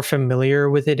I'm more familiar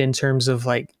with it in terms of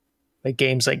like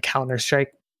games like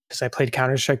Counter-Strike, because I played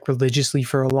Counter-Strike religiously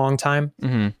for a long time.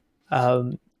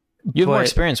 Mm-hmm. You have more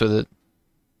experience with it.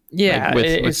 Yeah,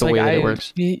 like with the way that it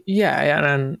works.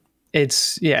 Yeah, and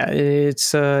it's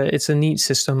a neat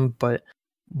system, but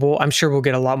I'm sure we'll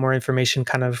get a lot more information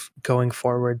kind of going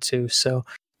forward too. So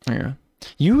yeah.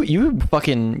 You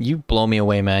blow me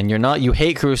away, man. You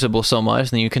hate Crucible so much, and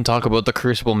then you can talk about the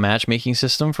Crucible matchmaking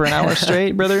system for an hour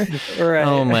straight, brother. Right.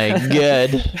 Oh my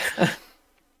god.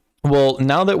 Well,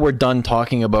 now that we're done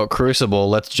talking about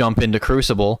Crucible, let's jump into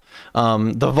Crucible.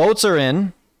 The votes are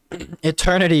in.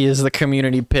 Eternity is the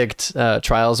community picked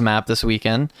trials map this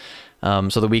weekend.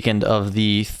 So the weekend of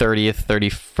the 30th,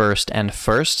 31st, and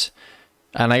 1st.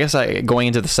 And I guess going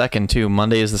into the 2nd too.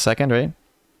 Monday is the 2nd, right?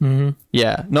 Mm-hmm.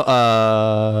 Yeah. No.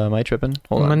 Am I tripping?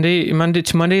 Hold on. Monday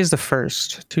is the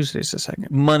 1st. Tuesday is the 2nd.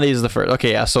 Monday is the 1st.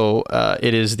 Okay. Yeah. So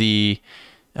it is the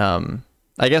I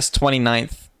guess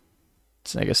 29th.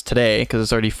 I guess today, because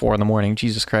it's already 4 a.m.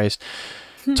 Jesus Christ.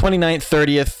 29th,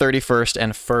 30th, 31st,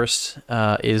 and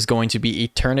 1st is going to be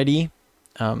Eternity.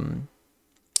 The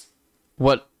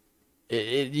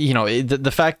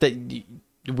fact that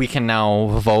we can now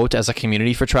vote as a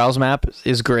community for Trials Map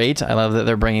is great. I love that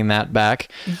they're bringing that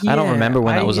back. Yeah, I don't remember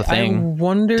when that was a thing. I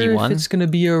wonder if it's going to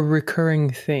be a recurring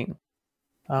thing.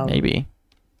 Maybe.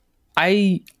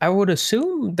 I would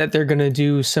assume that they're going to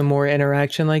do some more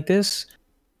interaction like this.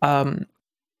 And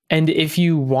if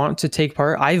you want to take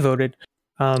part, I voted.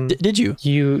 Did you?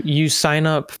 You sign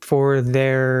up for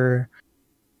their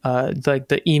like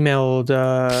the emailed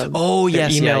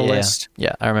email list.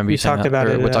 Yeah, I remember we talked about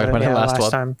it. We talked about it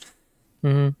last time.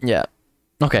 Mm-hmm. Yeah.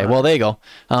 Okay. Well, there you go.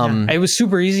 It was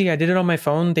super easy. I did it on my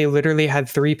phone. They literally had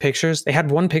 3 pictures. They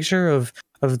had one picture of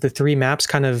the 3 maps,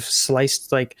 kind of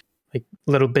sliced like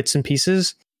little bits and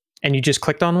pieces, and you just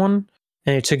clicked on one,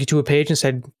 and it took you to a page and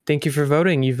said, "Thank you for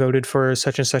voting. You voted for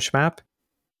such and such map."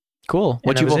 Cool.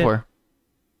 What'd you vote for?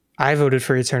 I voted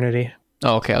for Eternity.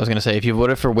 Oh, okay. I was gonna say, if you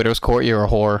voted for Widow's Court, you're a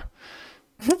whore.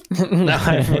 No,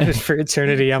 I voted for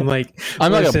Eternity. I'm like,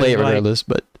 I'm not gonna play it like, regardless,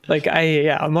 but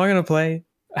I'm not gonna play.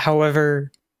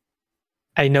 However,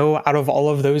 I know out of all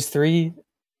of those three,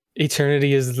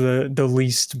 Eternity is the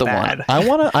least the bad.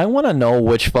 one I wanna know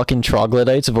which fucking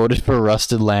troglodytes voted for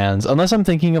Rusted Lands. Unless I'm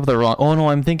thinking of the wrong. Oh no,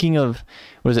 I'm thinking of,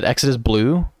 what is it, Exodus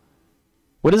Blue?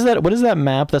 What is that? What is that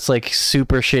map that's like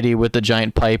super shitty with the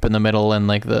giant pipe in the middle and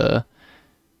like the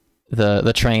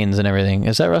trains and everything?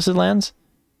 Is that Rusted Lands?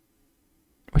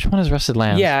 Which one is Rusted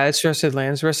Lands? Yeah, it's Rusted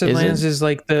Lands. Rusted Lands is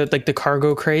like the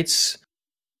cargo crates,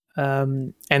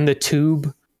 and the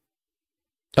tube.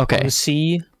 Okay. On the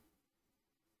sea.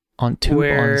 On tube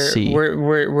on sea. Where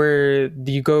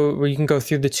you go, where you can go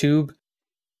through the tube,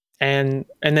 and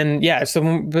then it's the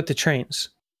one with the trains.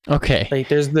 Okay. Like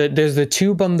there's the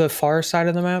tube on the far side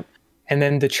of the map, and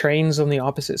then the trains on the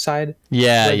opposite side.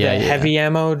 Yeah. Heavy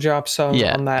ammo drops on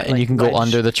that. And you can go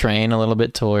under the train a little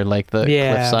bit toward like the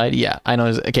cliff side. Yeah, I know.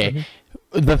 Okay.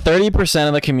 The 30%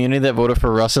 of the community that voted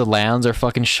for Rusted Lands are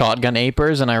fucking shotgun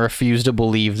apers, and I refuse to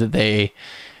believe that they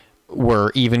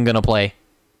were even gonna play.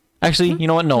 Actually, you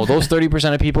know what? No, those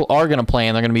 30% of people are gonna play,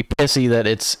 and they're gonna be pissy that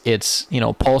it's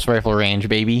pulse rifle range,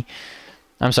 baby.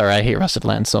 I'm sorry, I hate Rusted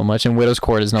Lands so much, and Widow's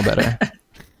Court is no better.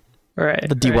 Right.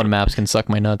 The D1 maps can suck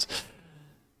my nuts.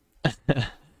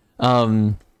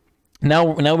 Now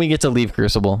we get to leave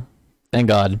Crucible. Thank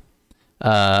God.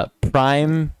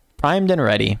 Primed and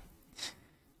ready.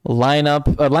 Lined up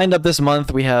this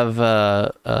month. We have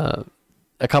a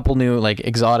couple new like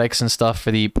exotics and stuff for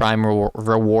the Prime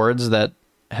rewards that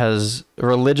has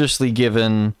religiously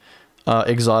given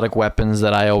exotic weapons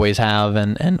that I always have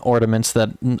and ornaments that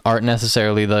aren't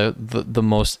necessarily the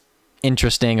most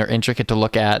interesting or intricate to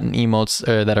look at, and emotes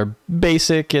that are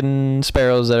basic, and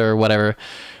sparrows that are whatever.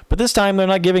 But this time they're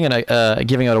not giving out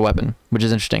a weapon, which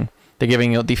is interesting. They're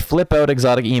giving out the flip out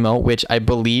exotic emote, which I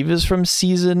believe is from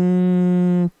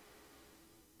season.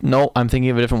 No, I'm thinking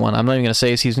of a different one. I'm not even gonna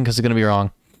say a season because it's gonna be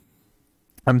wrong.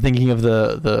 I'm thinking of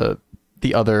the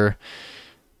other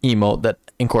emote that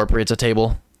incorporates a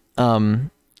table. And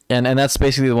that's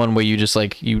basically the one where you just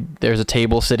like there's a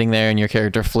table sitting there and your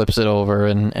character flips it over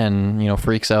and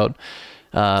freaks out.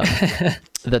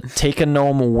 The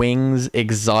Takenome Wings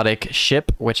exotic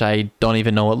ship, which I don't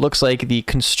even know what it looks like. The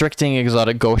constricting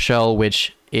exotic ghost shell,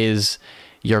 which is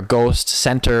your ghost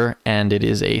center, and it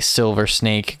is a silver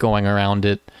snake going around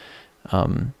it.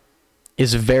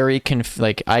 Is very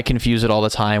I confuse it all the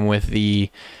time with the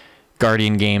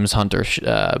Guardian Games hunter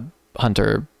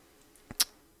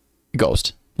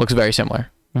ghost. Looks very similar.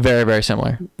 Very, very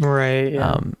similar. Right.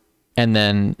 Yeah. And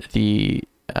then the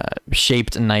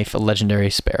shaped knife legendary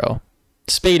sparrow.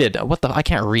 Spaded. What the? I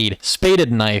can't read.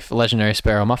 Spaded knife legendary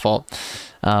sparrow. My fault.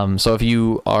 So if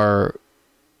you are,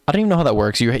 I don't even know how that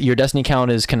works. Your Destiny count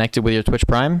is connected with your Twitch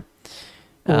Prime.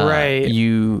 Right.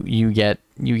 You get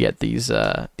these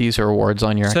rewards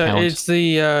on your account. So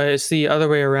it's the other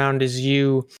way around. Is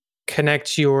you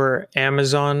connect your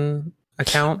Amazon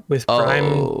account with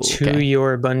Prime to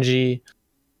your Bungie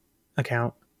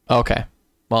account. Okay.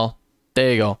 Well,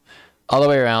 there you go. All the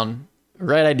way around.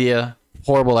 Right idea.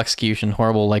 Horrible execution.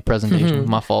 Horrible presentation.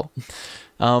 My fault.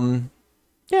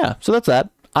 Yeah. So that's that.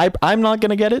 I'm not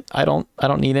gonna get it. I don't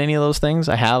need any of those things.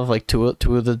 I have two of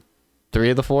the 3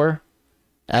 of the 4.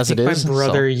 As it is. My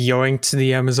brother yoinked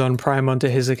the Amazon Prime onto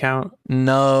his account.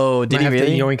 No, did he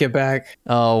really? To yoink it back.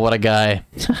 Oh, what a guy.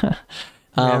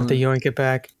 I have to yoink it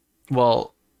back.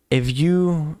 Well, if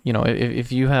you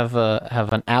have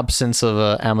an absence of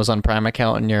a Amazon Prime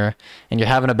account and you're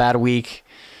having a bad week,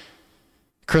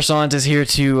 Croissant is here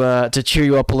to cheer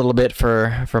you up a little bit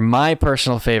for my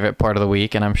personal favorite part of the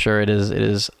week, and I'm sure it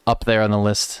is up there on the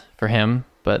list for him.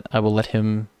 But I will let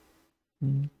him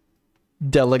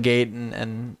delegate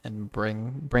and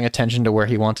bring attention to where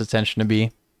he wants attention to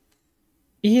be.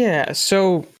 Yeah.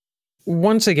 So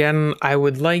once again, I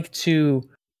would like to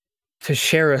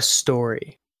share a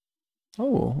story.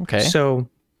 Oh, okay. So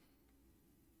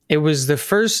it was the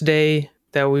first day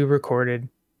that we recorded,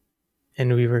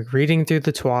 and we were reading through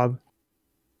the TWAB,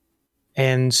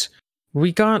 and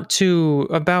we got to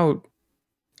about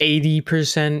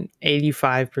 80%,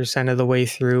 85% of the way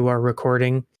through our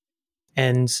recording.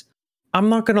 And I'm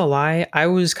not going to lie, I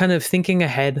was kind of thinking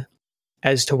ahead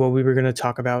as to what we were going to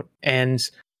talk about, and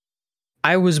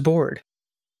I was bored.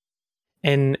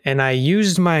 And I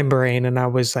used my brain, and I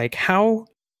was like, how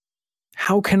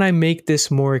can I make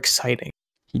this more exciting?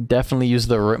 He definitely used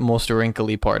the most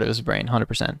wrinkly part of his brain,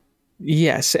 100%.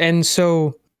 Yes, and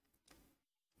so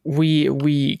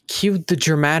we cued the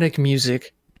dramatic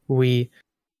music. We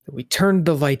turned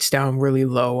the lights down really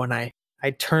low, and I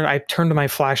turned my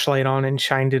flashlight on and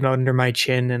shined it under my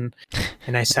chin,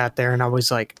 and I sat there and I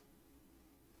was like,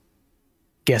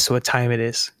 guess what time it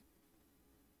is?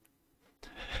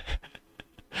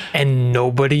 And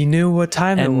nobody knew what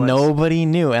time it was. And nobody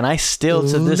knew. And I still,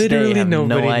 to this day, have no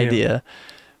idea.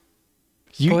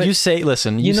 You say,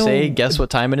 listen, you say, guess what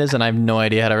time it is, and I have no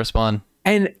idea how to respond.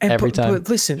 And every time. But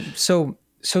listen, so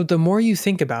the more you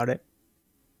think about it,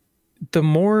 the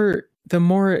more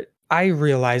I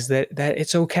realize that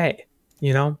it's okay.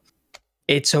 You know,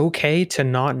 it's okay to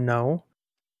not know,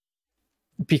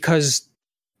 because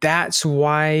that's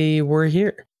why we're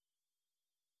here.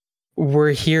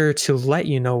 We're here to let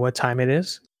you know what time it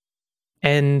is.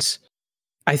 And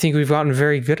I think we've gotten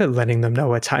very good at letting them know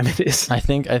what time it is. I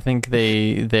think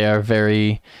they are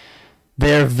very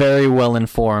well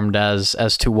informed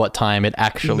as to what time it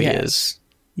actually is.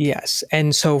 Yes.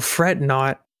 And so fret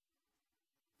not,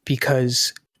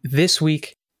 because this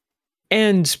week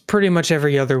and pretty much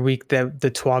every other week that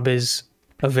the TWAB is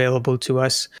available to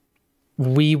us,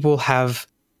 we will have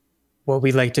what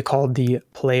we like to call the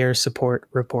player support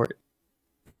report.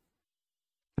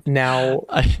 Now,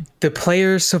 the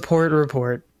player support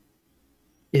report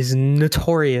is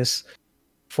notorious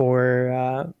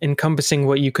for encompassing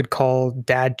what you could call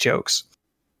dad jokes.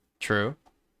 True.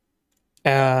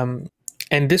 And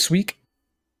this week,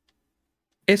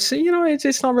 it's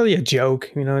not really a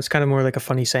joke. It's kind of more like a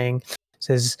funny saying. It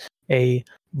says, a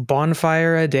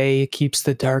bonfire a day keeps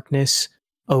the darkness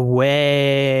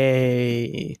away.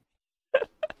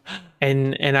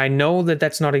 And I know that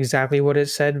that's not exactly what it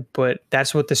said, but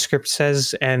that's what the script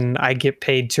says, and I get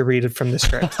paid to read it from the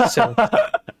script. So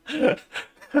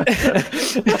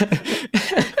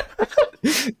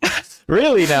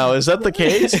really, now is that the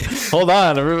case? Hold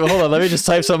on, let me just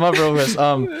type some up real quick.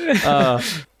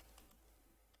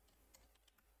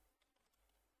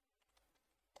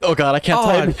 Oh god, I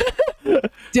can't type.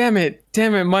 Damn it,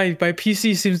 my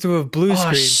PC seems to have blue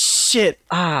screen. Shit.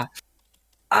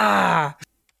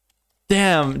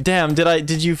 Damn,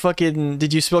 did you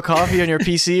spill coffee on your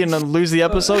PC and then lose the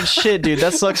episode? Shit, dude,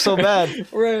 that sucks so bad.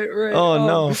 Right. Oh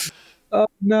no. Oh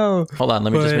no. Hold on,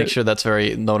 let me just make sure that's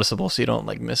very noticeable so you don't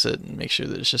like miss it, and make sure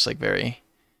that it's just like very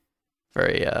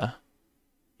yeah.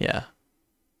 There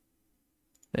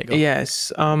you go.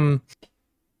 Yes.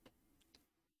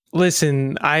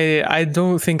 Listen, I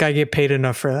don't think I get paid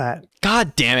enough for that.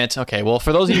 God damn it. Okay, well,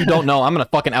 for those of you who don't know, I'm gonna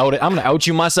fucking out it. I'm gonna out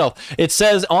you myself. It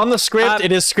says on the script,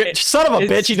 it is script. Son of a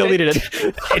bitch, he deleted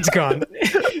it. It's gone.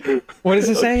 What does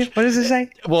it say?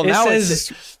 Well, now it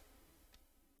says.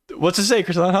 What's it say,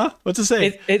 Croissant? Huh? What's it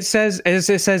say? It says,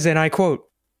 and I quote.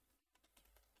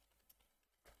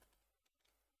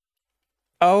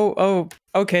 Oh,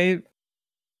 okay.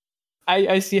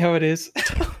 I see how it is.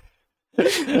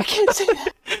 I can't say that.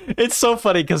 It's so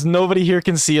funny because nobody here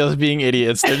can see us being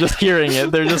idiots. They're just hearing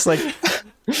it. They're just like,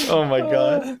 oh my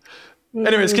god.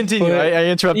 Anyways, continue. I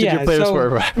interrupted your player's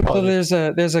word.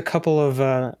 So there's a couple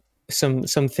of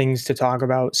some things to talk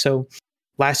about. So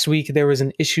last week there was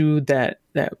an issue that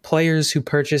players who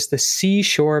purchased the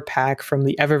Seashore pack from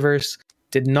the Eververse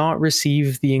did not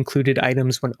receive the included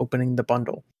items when opening the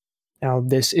bundle. Now,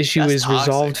 this issue is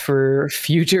resolved for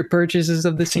future purchases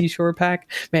of the Seashore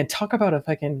pack. Man, talk about a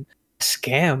fucking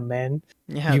scam, man.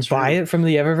 Yeah, you buy it from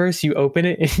the Eververse, you open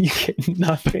it, and you get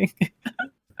nothing.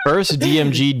 First,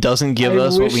 DMG doesn't give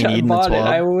us what we need in the TWAB.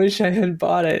 I wish I had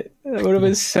bought it. That would have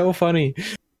been so funny.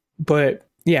 But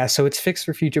yeah, so it's fixed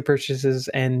for future purchases,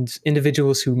 and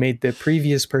individuals who made the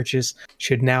previous purchase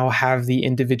should now have the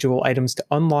individual items to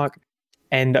unlock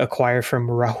and acquire from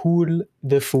Rahul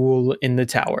the Fool in the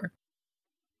tower.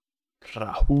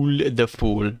 Rahul the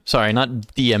Fool. Sorry, not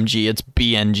DMG, it's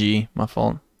BNG. My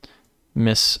fault.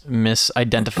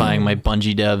 Misidentifying my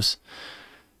Bungie devs.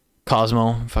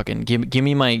 Cosmo, fucking give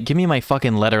me my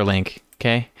fucking letter link,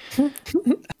 okay?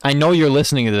 I know you're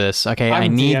listening to this, okay? I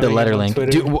need the letter link.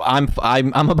 Dude, I'm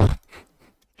a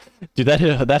dude,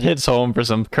 that hits home for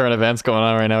some current events going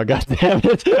on right now. God damn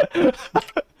it.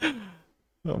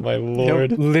 Oh my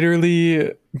lord. Yep,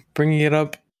 literally bringing it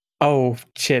up. Oh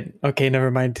shit. Okay, never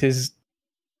mind. His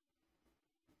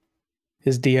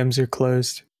DMs are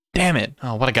closed. Damn it.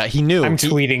 Oh, what a guy. He knew. I'm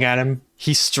tweeting at him.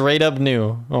 He straight up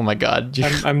knew. Oh my god.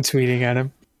 I'm tweeting at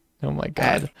him. Oh my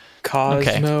god. At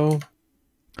Cosmo. Okay.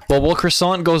 Well, while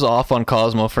Croissant goes off on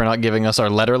Cosmo for not giving us our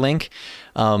letter link,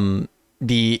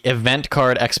 the event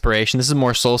card expiration, this is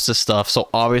more Solstice stuff, so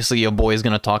obviously your boy is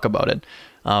going to talk about it.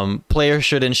 Players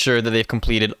should ensure that they've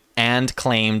completed and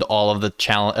claimed all of the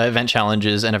event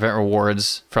challenges and event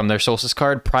rewards from their Solstice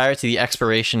card prior to the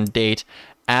expiration date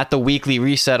at the weekly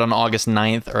reset on August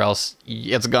 9th, or else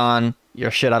it's gone.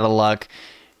 You're shit out of luck.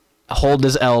 hold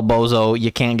this L, bozo.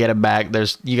 You can't get it back.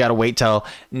 You got to wait till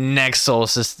next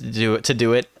solstice to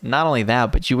do it. Not only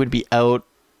that, but you would be out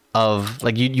of,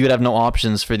 like, you would have no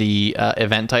options for the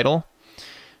event title.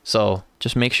 So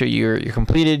just make sure you're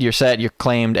completed, you're set, you're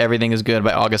claimed, everything is good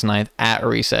by August 9th at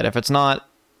reset. If it's not,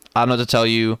 I don't know what to tell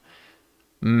you.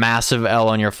 Massive L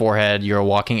on your forehead. You're a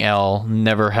walking L.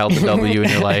 Never held the W in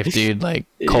your life, dude. Like,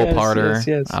 cope harder.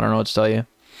 Yes. I don't know what to tell you.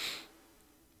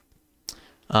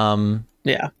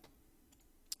 Yeah.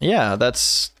 Yeah,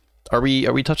 that's... Are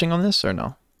we touching on this or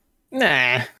no?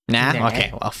 Nah.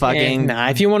 Okay, well, fucking... Nah,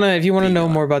 if you wanna know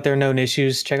more about their known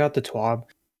issues, check out the TWAB.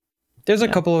 There's a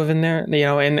couple of in there, you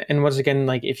know, and once again,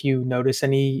 like, if you notice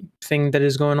anything that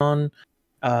is going on,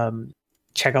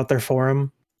 check out their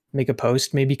forum, make a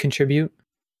post, maybe contribute.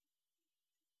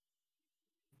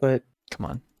 But come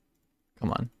on.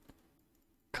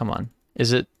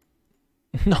 Is it?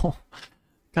 No.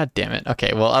 God damn it.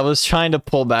 Okay, well, I was trying to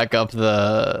pull back up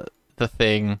the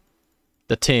ting,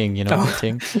 the ting, and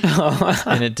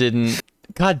it didn't.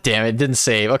 God damn it didn't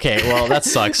save. Okay, well, that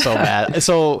sucks so bad.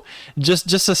 So just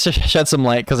to shed some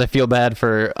light, because I feel bad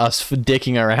for us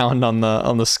dicking around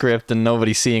on the script and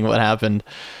nobody seeing what happened.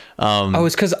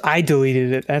 It's because I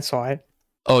deleted it. That's why.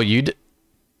 Oh,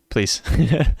 please,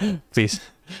 please.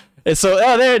 So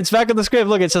there, it's back in the script.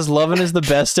 Look, it says Lovin is the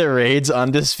best at raids,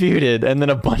 undisputed, and then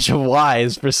a bunch of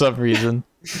Y's for some reason.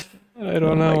 I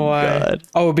don't know why. God.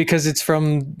 Oh, because it's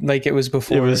from, like, it was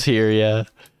before. It was here, yeah.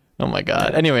 Oh my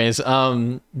god. Anyways,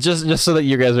 just so that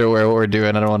you guys are aware of what we're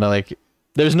doing, I don't want to, like,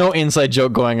 there's no inside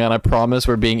joke going on. I promise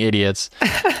we're being idiots.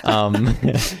 But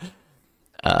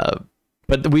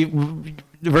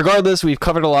regardless, we've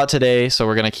covered a lot today, so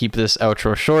we're gonna keep this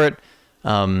outro short.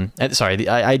 Sorry,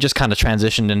 I just kind of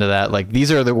transitioned into that. Like,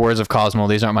 these are the words of Cosmo.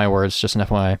 These aren't my words, just an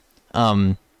FYI.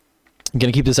 I'm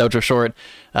gonna keep this outro short.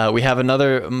 We have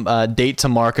another date to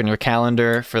mark on your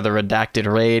calendar for the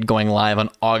Redacted Raid, going live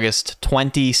on August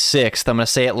 26th. I'm gonna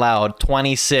say it loud.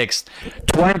 26th.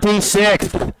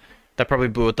 That probably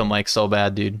blew at the mic so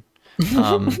bad, dude.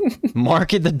 Mark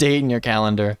the date in your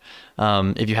calendar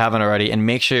if you haven't already, and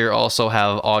make sure you also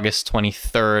have August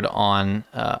 23rd on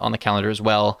the calendar as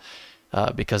well,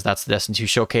 because that's the Destiny 2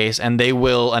 showcase, and they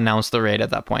will announce the raid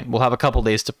at that point. We'll have a couple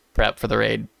days to prep for the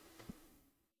raid.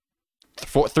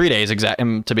 3 days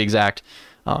to be exact,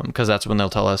 because that's when they'll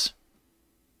tell us.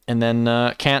 And then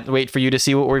can't wait for you to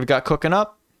see what we've got cooking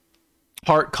up.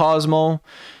 Heart Cosmo,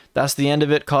 that's the end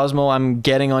of it. Cosmo, I'm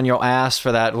getting on your ass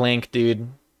for that link, dude.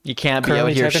 You can't be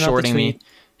out here shorting me.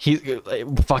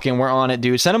 We're on it,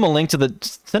 dude. Send him a link to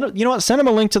you know what? Send him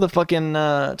a link to the fucking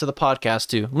to the podcast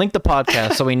too. Link the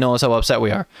podcast so he knows how upset we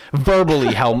are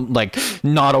verbally. How, like,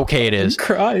 not okay it is. I'm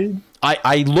crying.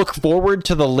 I look forward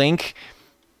to the link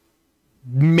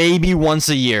maybe once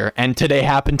a year, and today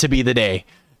happened to be the day,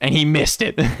 and he missed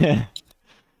it.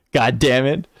 God damn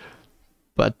it.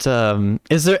 But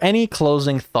is there any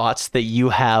closing thoughts that you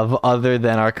have other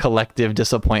than our collective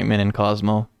disappointment in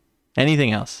Cosmo?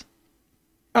 Anything else?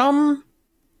 I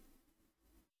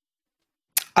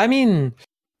mean,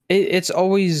 it's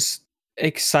always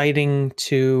exciting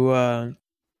to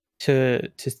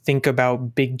think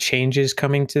about big changes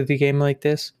coming to the game like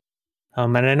this.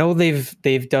 And I know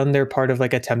they've done their part of,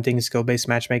 like, attempting skill-based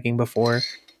matchmaking before.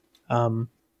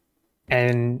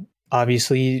 And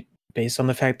obviously, based on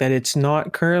the fact that it's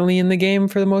not currently in the game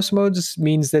for the most modes,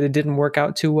 means that it didn't work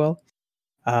out too well.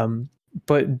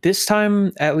 But this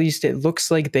time, at least, it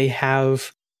looks like they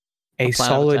have a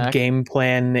solid game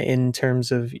plan in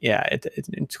terms of,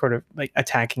 it's sort of like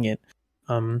attacking it.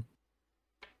 I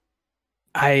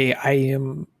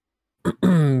am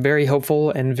very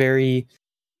hopeful and very,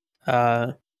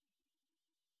 I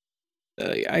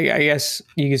guess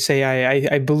you could say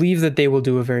I believe that they will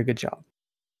do a very good job.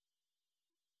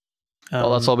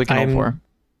 Well, that's all we can hope for.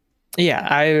 Yeah,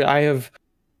 I have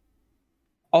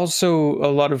also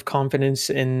a lot of confidence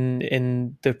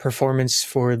in the performance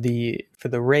for the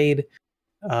raid.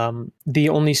 The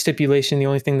only stipulation, the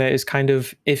only thing that is kind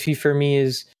of iffy for me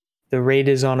is the raid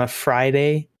is on a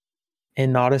Friday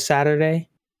and not a Saturday.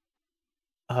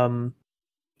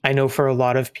 I know for a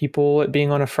lot of people, it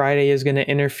being on a Friday is going to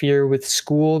interfere with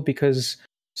school, because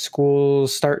school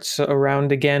starts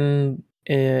around again,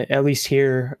 at least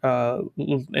here,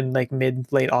 in like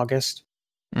late August.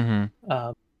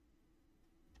 Mm-hmm.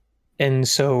 And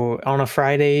so on a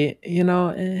Friday, I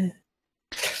don't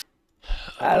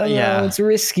know. It's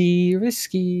risky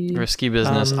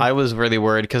business. I was really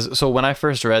worried because when I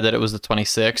first read that it was the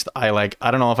 26th, I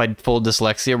don't know if I'd full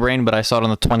dyslexia brain, but I saw it on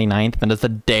the 29th, and it's the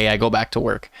day I go back to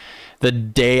work. the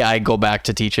day I go back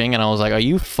to teaching, and I was like, "Are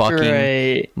you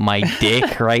fucking my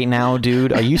dick right now,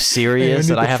 dude? Are you serious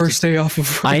that I have first day off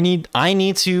of I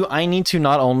need to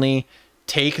not only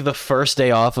take the first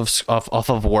day off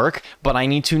of work, but I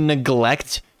need to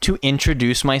neglect to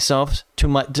introduce myself to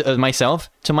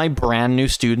my brand new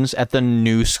students at the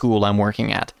new school I'm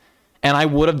working at." And I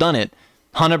would have done it.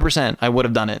 100%. I would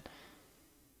have done it.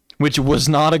 Which was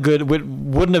not a good,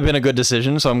 wouldn't have been a good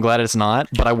decision, so I'm glad it's not,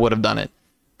 but I would have done it.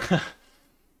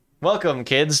 Welcome,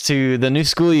 kids, to the new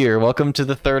school year. Welcome to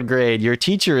the 3rd grade. Your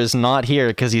teacher is not here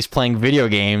because he's playing video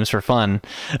games for fun.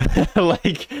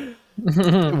 Like,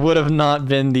 would have not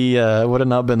been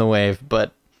the wave,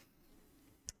 but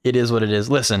it is what it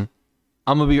is. Listen,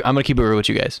 I'm gonna keep it real with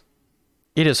you guys.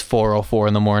 It is 4:04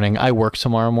 in the morning. I work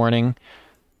tomorrow morning.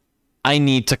 I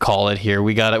need to call it here.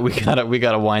 We gotta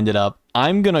wind it up.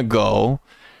 I'm gonna go.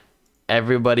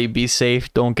 Everybody be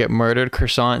safe. Don't get murdered.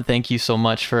 Croissant, thank you so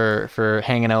much for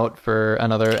hanging out for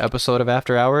another episode of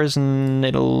After Hours, and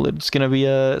it's gonna be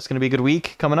a good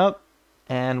week coming up.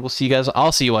 And we'll see you guys.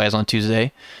 I'll see you guys on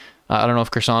Tuesday. I don't know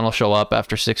if Croissant will show up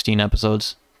after 16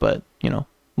 episodes, but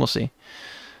we'll see.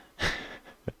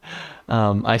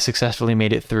 I successfully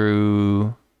made it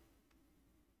through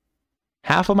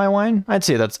half of my wine. I'd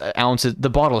say that's ounces. The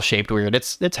bottle's shaped weird.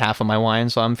 It's half of my wine,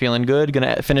 so I'm feeling good.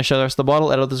 Gonna finish the rest of the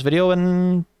bottle, edit this video,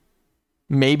 and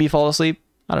maybe fall asleep.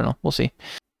 I don't know. We'll see.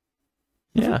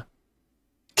 Yeah.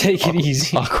 Take it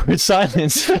easy. Awkward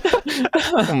silence.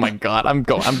 Oh my god.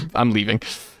 I'm leaving.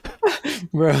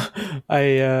 Bro,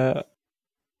 I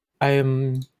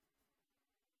am.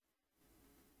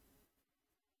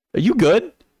 Are you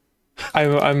good?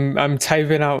 I'm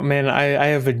typing out, man. I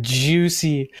have a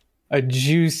juicy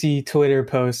Twitter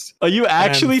post. Are you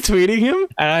actually tweeting him?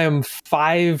 And I am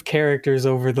 5 characters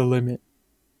over the limit.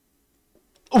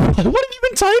 What have you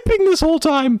been typing this whole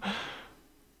time?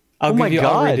 I'll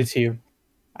read it to you.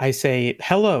 I say,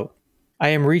 "Hello. I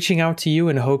am reaching out to you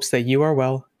in hopes that you are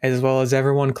well as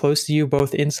everyone close to you,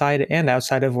 both inside and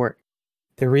outside of work.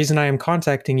 The reason I am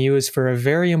contacting you is for a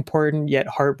very important yet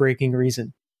heartbreaking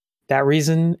reason. That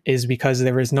reason is because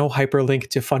there is no hyperlink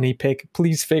to funny pic.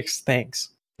 Please fix. Thanks."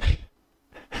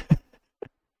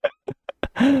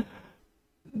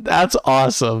 That's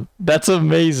awesome. That's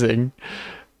amazing.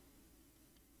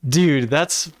 Dude,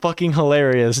 that's fucking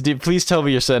hilarious. Dude, please tell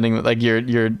me you're sending you've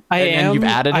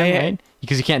added him, right?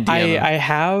 Because you can't DM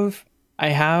him.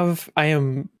 I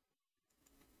am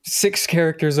 6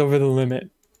 characters over the limit.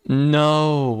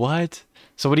 No, what?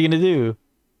 So what are you gonna do?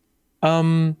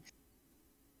 I'm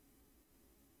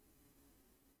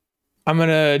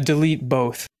gonna delete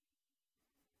both.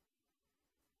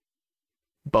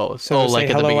 Both. So say,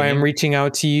 "Hello, I am reaching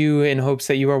out to you in hopes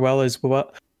that you are well as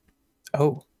well."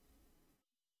 Oh.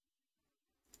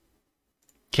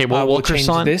 Okay, well, we'll change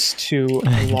this to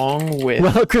along with.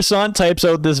 Well, Croissant types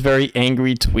out this very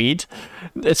angry tweet.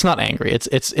 It's not angry.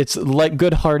 It's like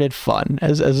good-hearted fun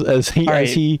as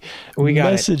he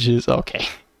messages. Okay.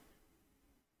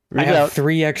 I have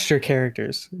 3 extra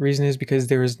characters. Reason is because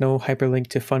there is no hyperlink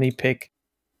to funny pic.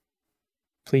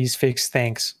 Please fix.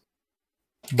 Thanks.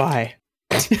 Bye.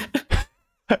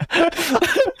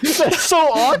 That's so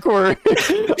awkward.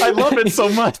 I love it so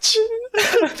much.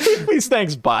 Please,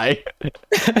 thanks. Bye.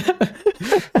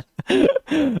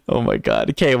 Oh my god.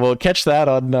 Okay, well, catch that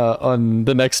on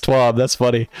the next TWAB. That's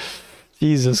funny.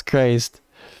 Jesus Christ.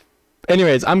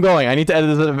 Anyways, I'm going. I need to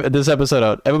edit this episode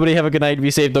out. Everybody have a good night.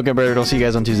 Be safe. Don't get murdered. I'll see you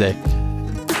guys on Tuesday.